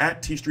Twitter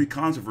at TstreeT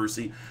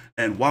Controversy.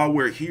 And while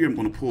we're here, I'm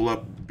going to pull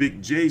up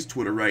Big J's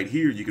Twitter right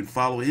here. You can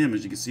follow him,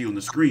 as you can see on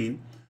the screen,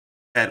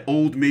 at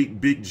Old Mate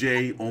Big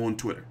J on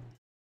Twitter.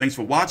 Thanks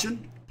for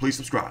watching. Please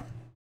subscribe.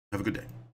 Have a good day.